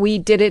so form. we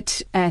did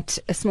it at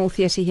a small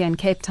theatre here in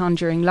Cape Town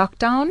during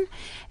lockdown,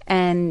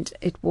 and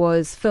it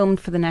was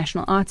filmed for the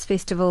National Arts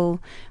Festival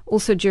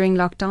also during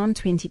lockdown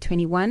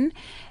 2021.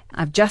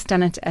 I've just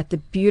done it at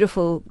the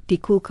beautiful Die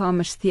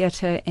Koelkamers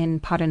Theatre in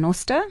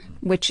Paternoster,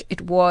 which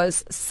it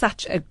was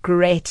such a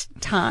great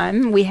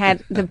time. We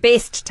had the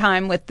best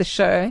time with the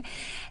show.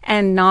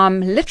 And now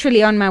I'm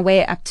literally on my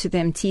way up to the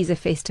Mtiza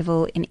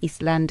Festival in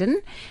East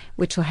London,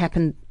 which will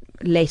happen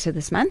later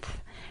this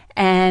month.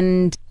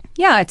 And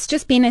yeah, it's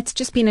just been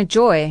a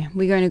joy.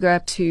 We're going to go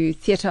up to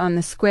Theatre on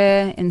the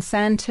Square in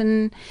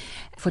Sandton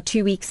for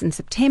 2 weeks in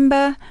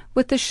September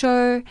with the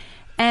show.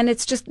 And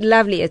it's just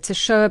lovely. It's a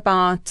show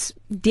about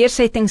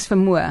things for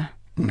Moore.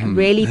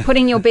 Really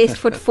putting your best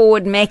foot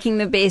forward, making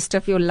the best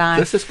of your life.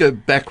 Let's just go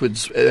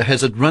backwards.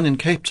 Has it run in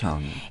Cape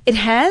Town? It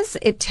has.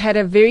 It had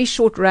a very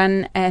short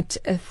run at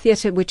a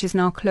theatre which is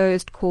now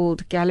closed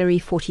called Gallery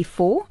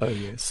 44. Oh,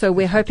 yes. So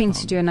we're hoping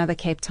to do another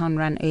Cape Town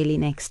run early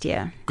next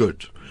year.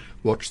 Good.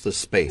 Watch this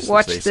space,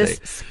 Watch as they this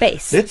say.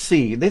 space. Let's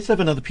see. Let's have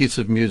another piece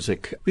of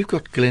music. We've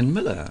got Glenn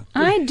Miller.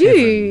 I Good do.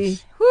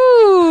 heavens.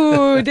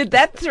 Ooh, did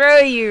that throw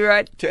you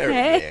right?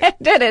 Terribly.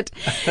 Did it?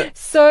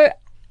 So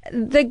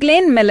the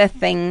Glenn Miller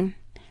thing,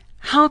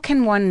 how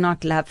can one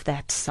not love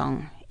that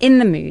song? In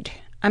the Mood.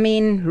 I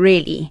mean,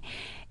 really.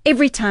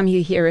 Every time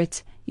you hear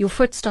it, your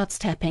foot starts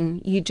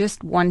tapping. You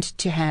just want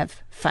to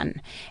have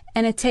fun.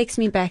 And it takes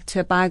me back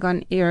to a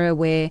bygone era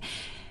where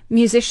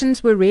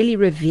musicians were really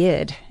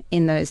revered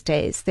in those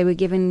days. They were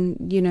given,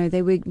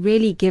 they were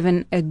really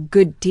given a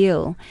good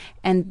deal,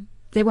 and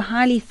they were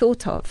highly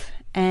thought of,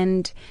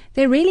 and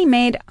they really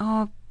made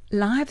our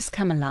lives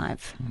come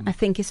alive. I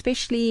think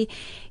especially,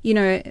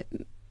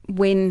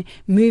 when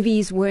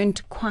movies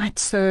weren't quite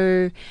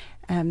so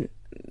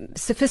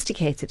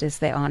sophisticated as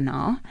they are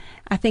now.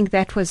 I think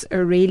that was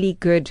a really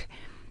good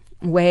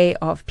way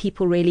of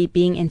people really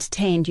being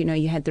entertained.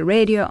 You had the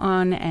radio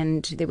on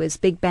and there was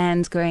big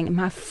bands going.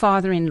 My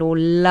father-in-law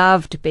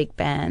loved big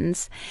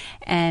bands,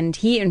 and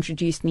he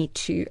introduced me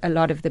to a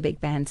lot of the big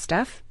band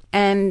stuff.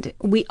 And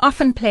we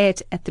often play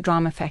it at the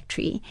Drama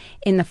Factory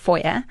in the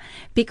foyer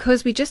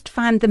because we just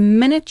find the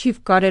minute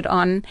you've got it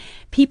on,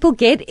 people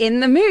get in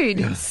the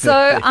mood.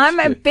 So I'm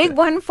a big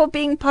one for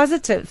being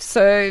positive.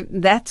 So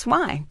that's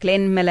why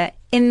Glenn Miller,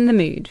 In the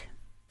Mood.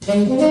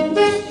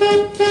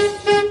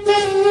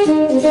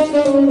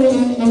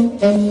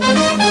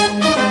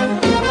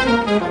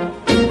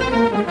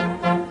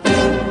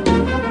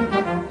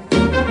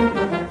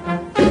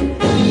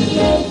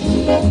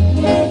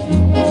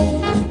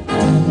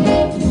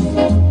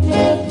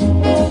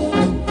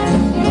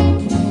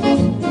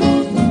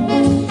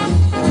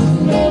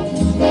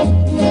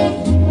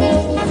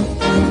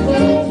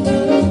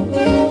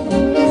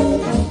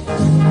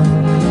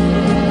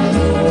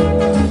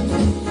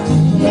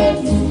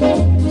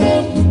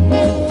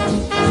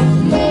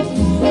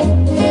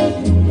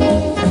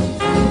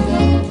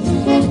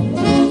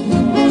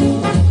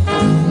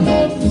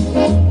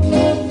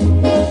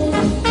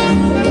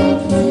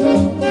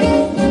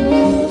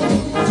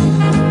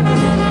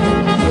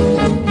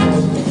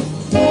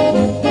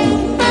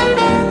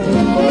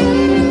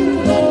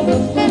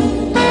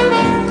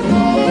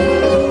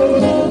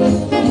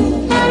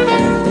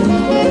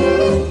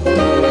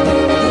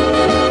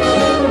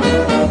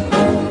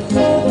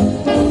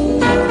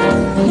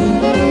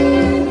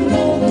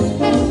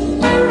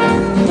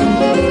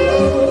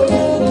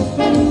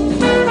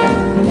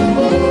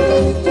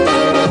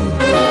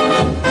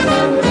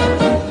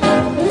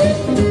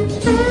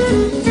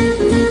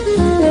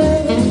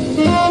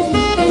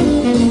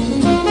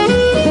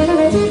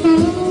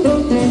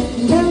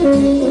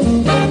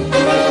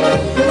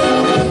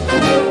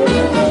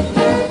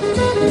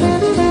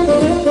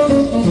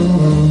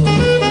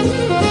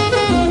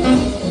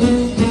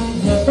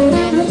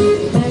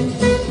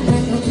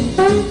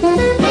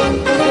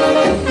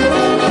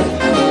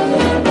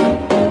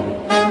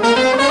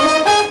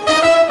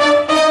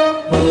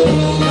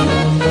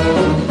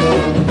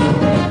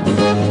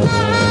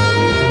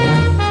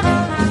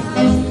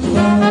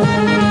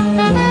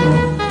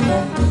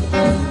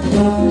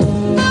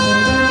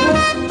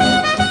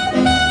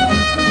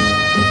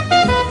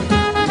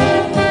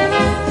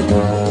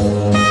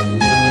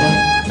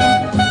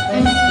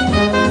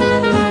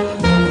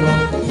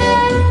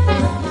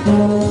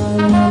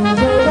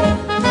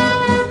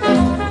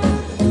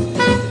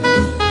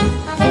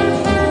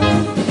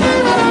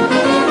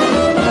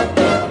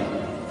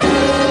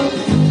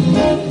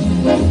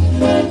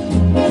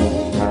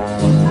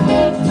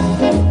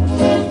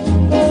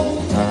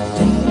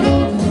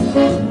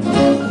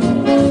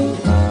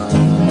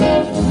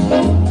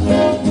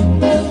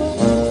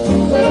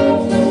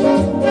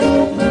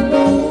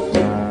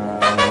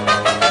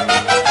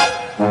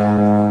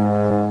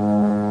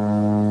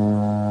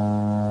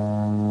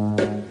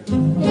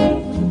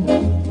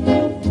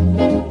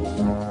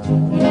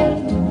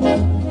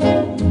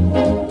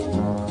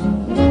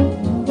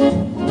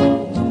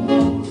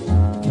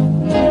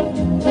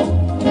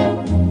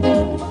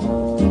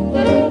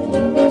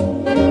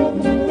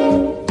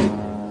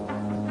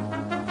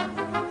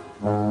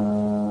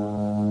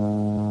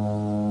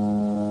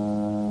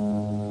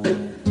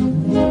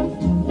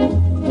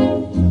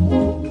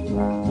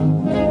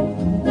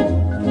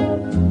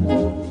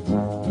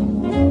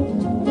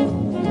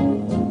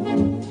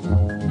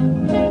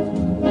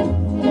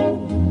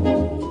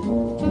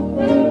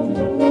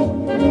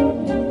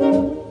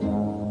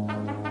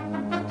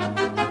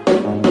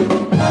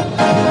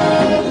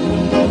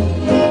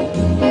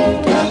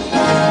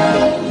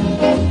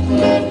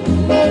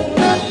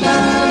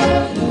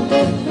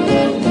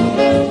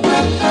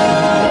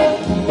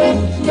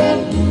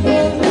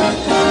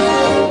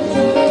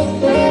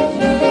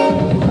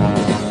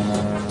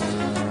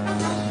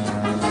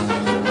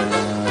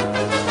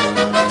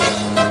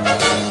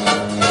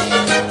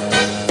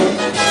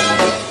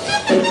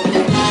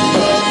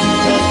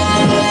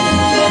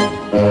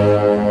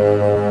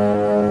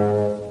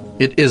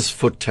 It is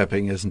foot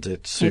tapping, isn't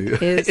it, Sue?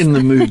 It is. In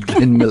the Mood,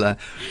 Glenn Miller.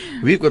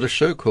 We've got a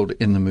show called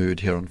In the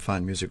Mood here on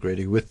Fine Music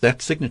Radio with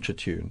that signature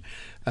tune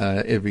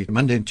every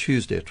Monday and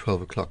Tuesday at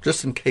 12 o'clock,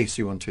 just in case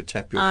you want to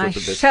tap your foot a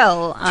bit.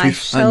 I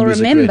shall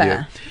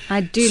remember. I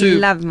do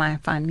love my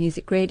Fine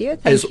Music Radio.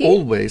 Thank you.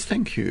 Always,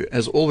 thank you.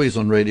 As always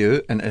on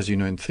radio, and as you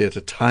know in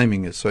theatre,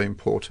 timing is so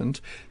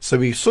important. So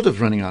we're sort of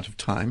running out of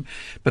time.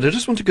 But I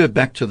just want to go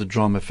back to the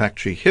Drama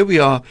Factory. Here we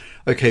are.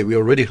 Okay, we're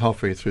already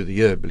halfway through the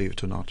year, believe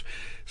it or not.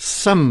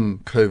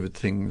 Some COVID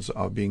things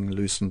are being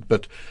loosened,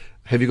 but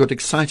have you got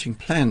exciting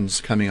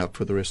plans coming up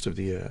for the rest of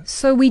the year?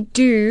 So we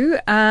do.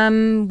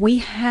 We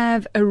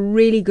have a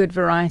really good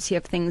variety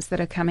of things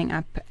that are coming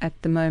up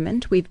at the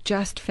moment. We've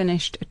just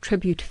finished a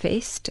tribute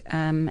fest,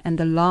 and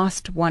the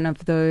last one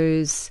of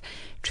those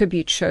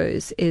tribute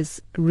shows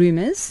is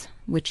Rumours,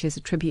 which is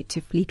a tribute to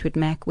Fleetwood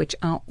Mac, which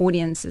our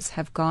audiences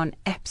have gone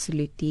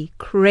absolutely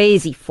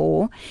crazy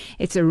for.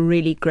 It's a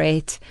really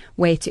great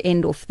way to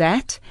end off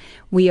that.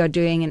 We are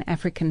doing an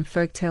African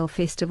Folktale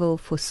Festival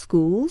for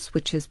schools,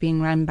 which is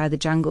being run by the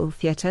Jungle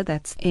Theatre.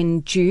 That's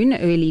in June,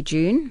 early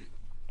June.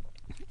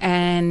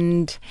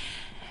 And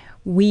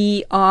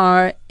we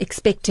are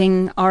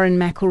expecting Aaron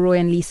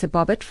McElroy and Lisa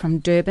Bobbitt from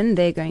Durban.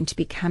 They're going to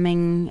be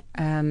coming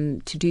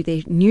to do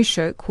their new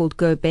show called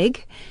Go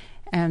Big.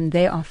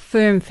 They are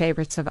firm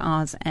favorites of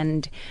ours,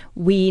 and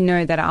we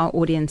know that our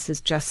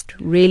audiences just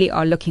really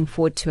are looking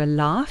forward to a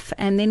laugh.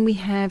 And then we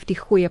have Die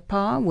Goeie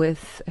Pa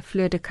with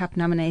Fleur de Cap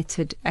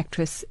nominated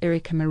actress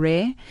Erica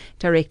Marais,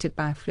 directed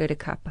by Fleur de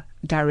Cap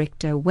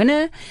director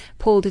winner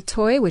Paul du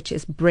Toit, which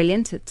is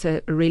brilliant. It's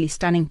a really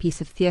stunning piece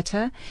of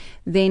theatre.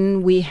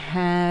 Then we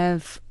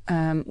have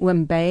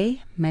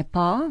Oom-Bay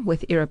Mepa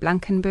with Ira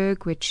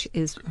Blankenberg, which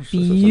is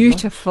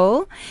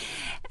beautiful,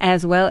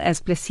 as well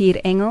as Plesier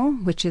Engel,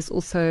 which is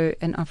also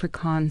an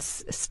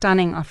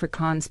stunning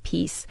Afrikaans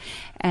piece.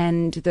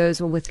 And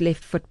those are with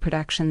Left Foot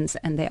Productions,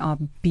 and they are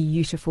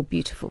beautiful,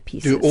 beautiful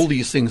pieces. Do all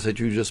these things that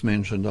you just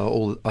mentioned,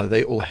 are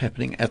they all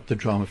happening at the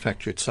Drama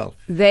Factory itself?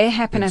 They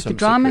happen at the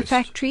Drama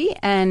Factory,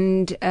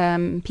 and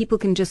people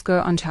can just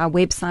go onto our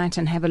website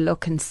and have a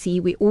look and see.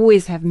 We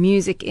always have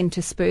music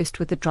interspersed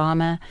with the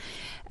drama.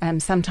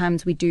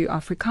 Sometimes we do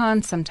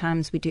Afrikaans,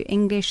 sometimes we do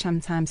English,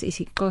 sometimes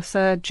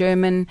isiXhosa,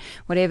 German,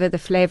 whatever the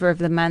flavor of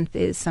the month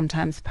is,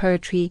 sometimes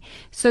poetry.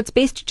 So it's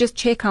best to just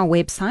check our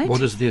website.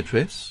 What is the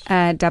address?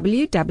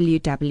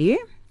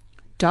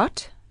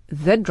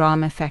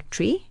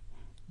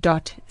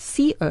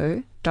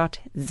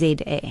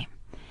 www.thedramafactory.co.za.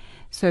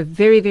 So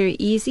very, very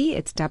easy.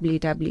 It's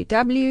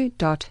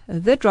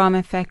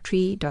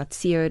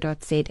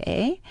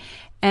www.thedramafactory.co.za.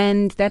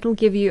 And that will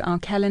give you our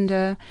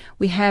calendar.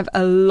 We have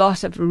a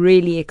lot of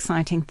really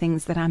exciting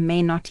things that I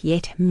may not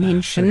yet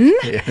mention.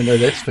 Yeah, no,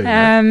 that's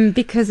fair.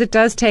 Because it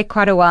does take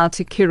quite a while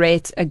to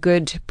curate a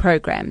good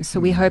program. So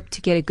we hope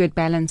to get a good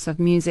balance of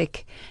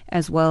music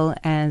as well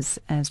as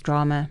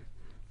drama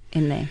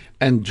in there.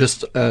 And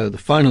just the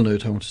final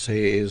note I want to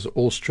say is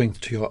all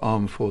strength to your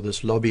arm for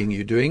this lobbying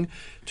you're doing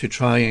to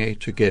try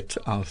to get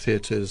our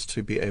theatres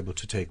to be able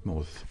to take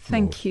more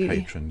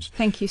patrons.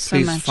 Thank you so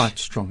much. Please fight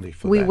strongly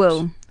for that. We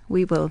will.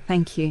 We will.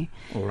 Thank you.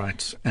 All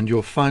right. And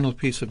your final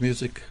piece of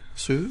music,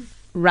 Sue?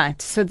 Right.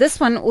 So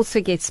this one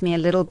also gets me a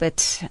little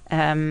bit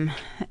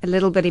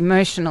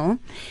emotional.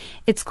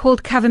 It's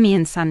called Cover Me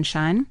in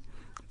Sunshine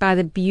by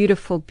the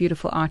beautiful,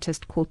 beautiful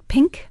artist called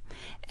Pink.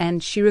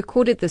 And she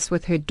recorded this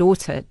with her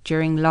daughter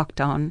during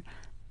lockdown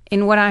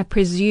in what I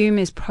presume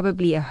is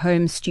probably a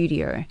home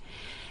studio.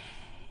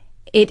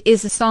 It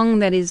is a song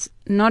that is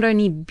not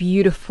only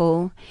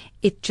beautiful,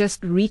 it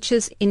just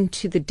reaches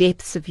into the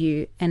depths of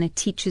you and it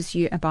teaches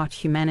you about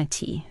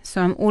humanity.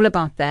 So I'm all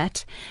about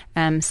that.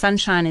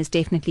 Sunshine is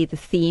definitely the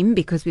theme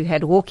because we've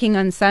had Walking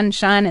on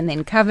Sunshine and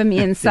then Cover Me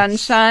in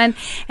Sunshine.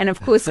 And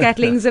of course,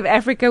 Scatlings of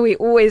Africa, we're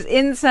always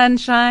in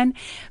sunshine.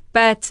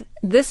 But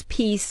this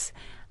piece,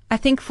 I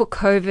think for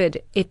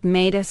COVID, it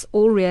made us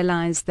all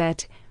realize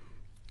that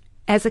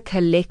as a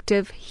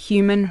collective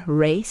human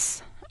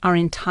race, our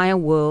entire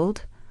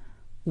world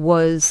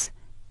was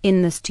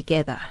in this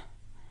together.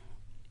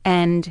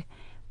 And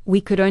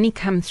we could only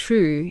come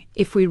through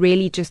if we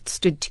really just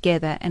stood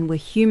together and were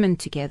human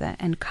together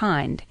and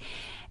kind.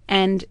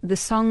 And the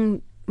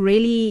song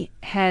really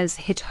has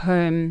hit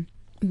home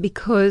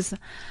because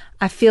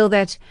I feel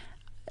that,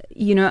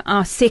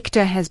 our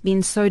sector has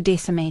been so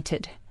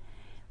decimated.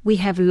 We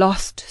have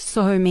lost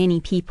so many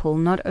people,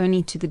 not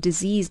only to the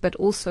disease, but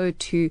also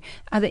to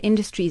other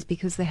industries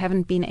because they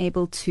haven't been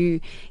able to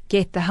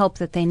get the help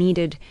that they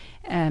needed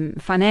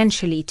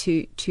financially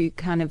to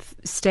kind of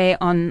stay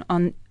on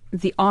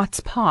the arts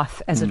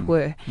path, as it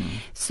were.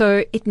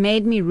 So it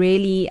made me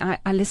really,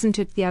 I listened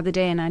to it the other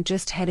day and I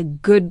just had a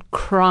good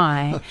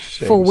cry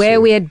for where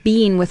we had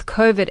been with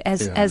COVID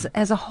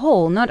as a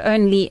whole, not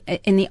only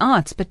in the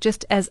arts, but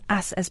just as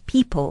us as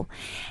people.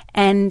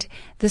 And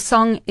the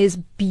song is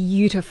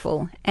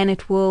beautiful and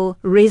it will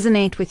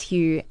resonate with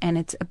you, and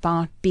it's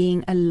about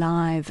being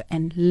alive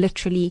and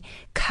literally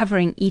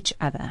covering each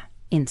other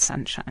in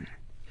sunshine.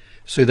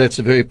 So that's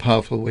a very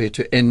powerful way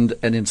to end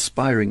an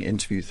inspiring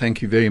interview.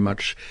 Thank you very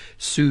much,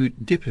 Sue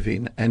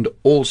Diepeveen, and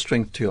all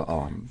strength to your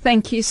arm.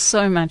 Thank you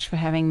so much for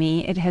having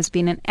me. It has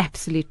been an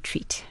absolute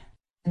treat.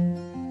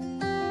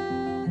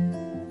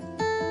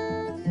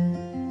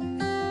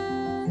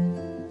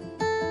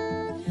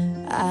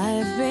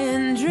 I've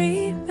been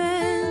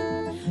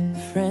dreaming,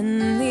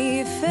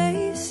 friendly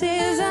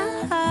faces.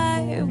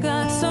 I've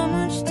got so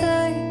much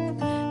time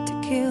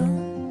to kill.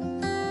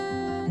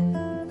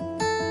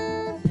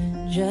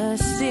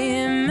 Just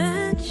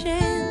imagine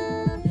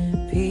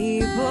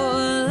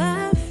people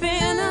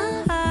laughing.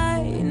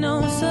 I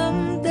know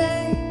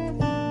someday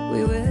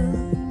we will.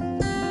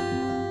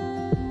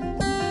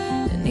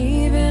 And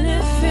even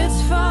if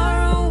it's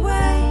far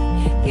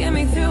away, get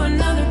me through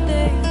another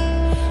day.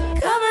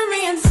 Cover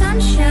me in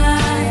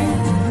sunshine,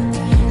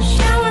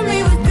 shower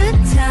me with good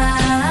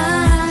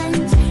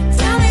times.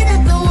 Tell me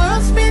that the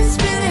world's been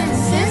spinning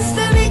since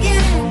the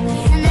beginning,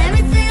 and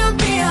everything will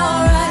be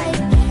alright.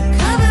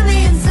 Cover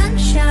me in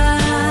sunshine.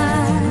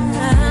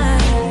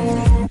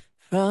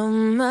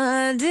 From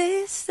a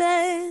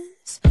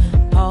distance,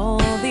 all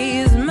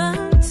these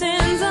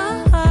mountains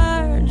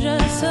are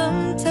just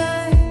some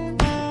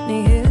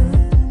tiny hills.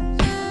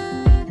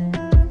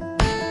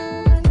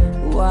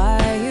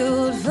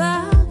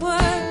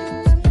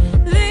 Wildflowers,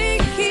 they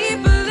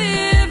keep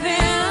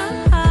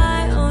living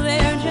high. Oh,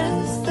 they're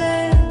just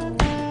there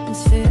and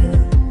still.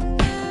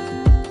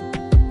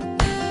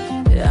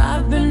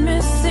 I've been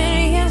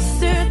missing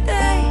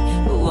yesterday,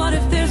 but what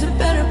if there's a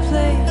better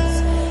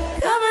place?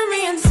 Cover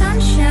me in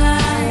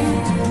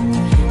sunshine,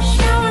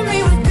 shower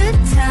me with good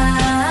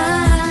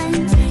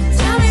times.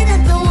 Tell me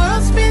that the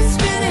world's been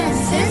spinning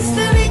since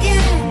the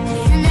beginning,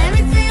 and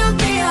everything will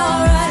be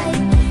alright.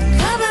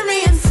 Cover me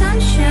in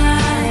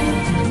sunshine,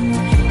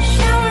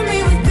 shower me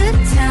with good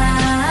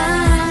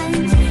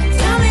times.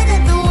 Tell me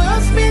that the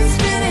world's been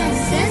spinning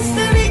since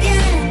the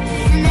beginning,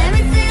 and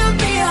everything will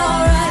be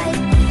alright.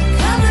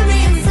 Cover me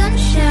in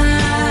sunshine.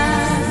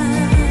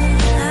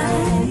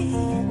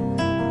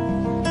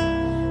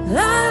 La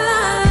la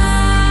la,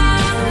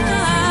 la la.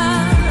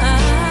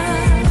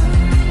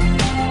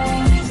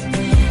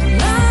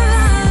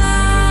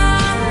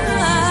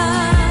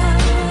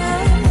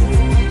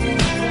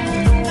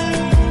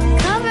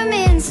 Cover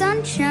me in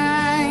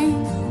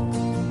sunshine,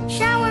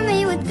 shower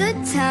me with good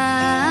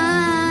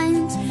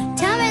times.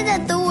 Tell me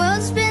that the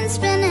world's been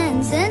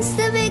spinning since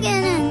the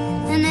beginning,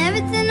 and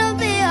everything will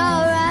be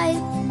alright.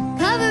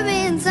 Cover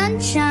me in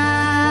sunshine.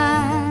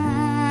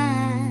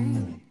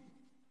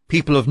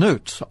 People of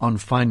Note on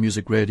Fine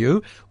Music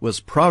Radio was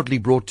proudly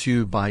brought to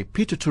you by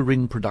Peter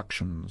Turin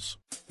Productions.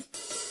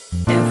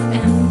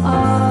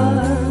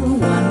 FMR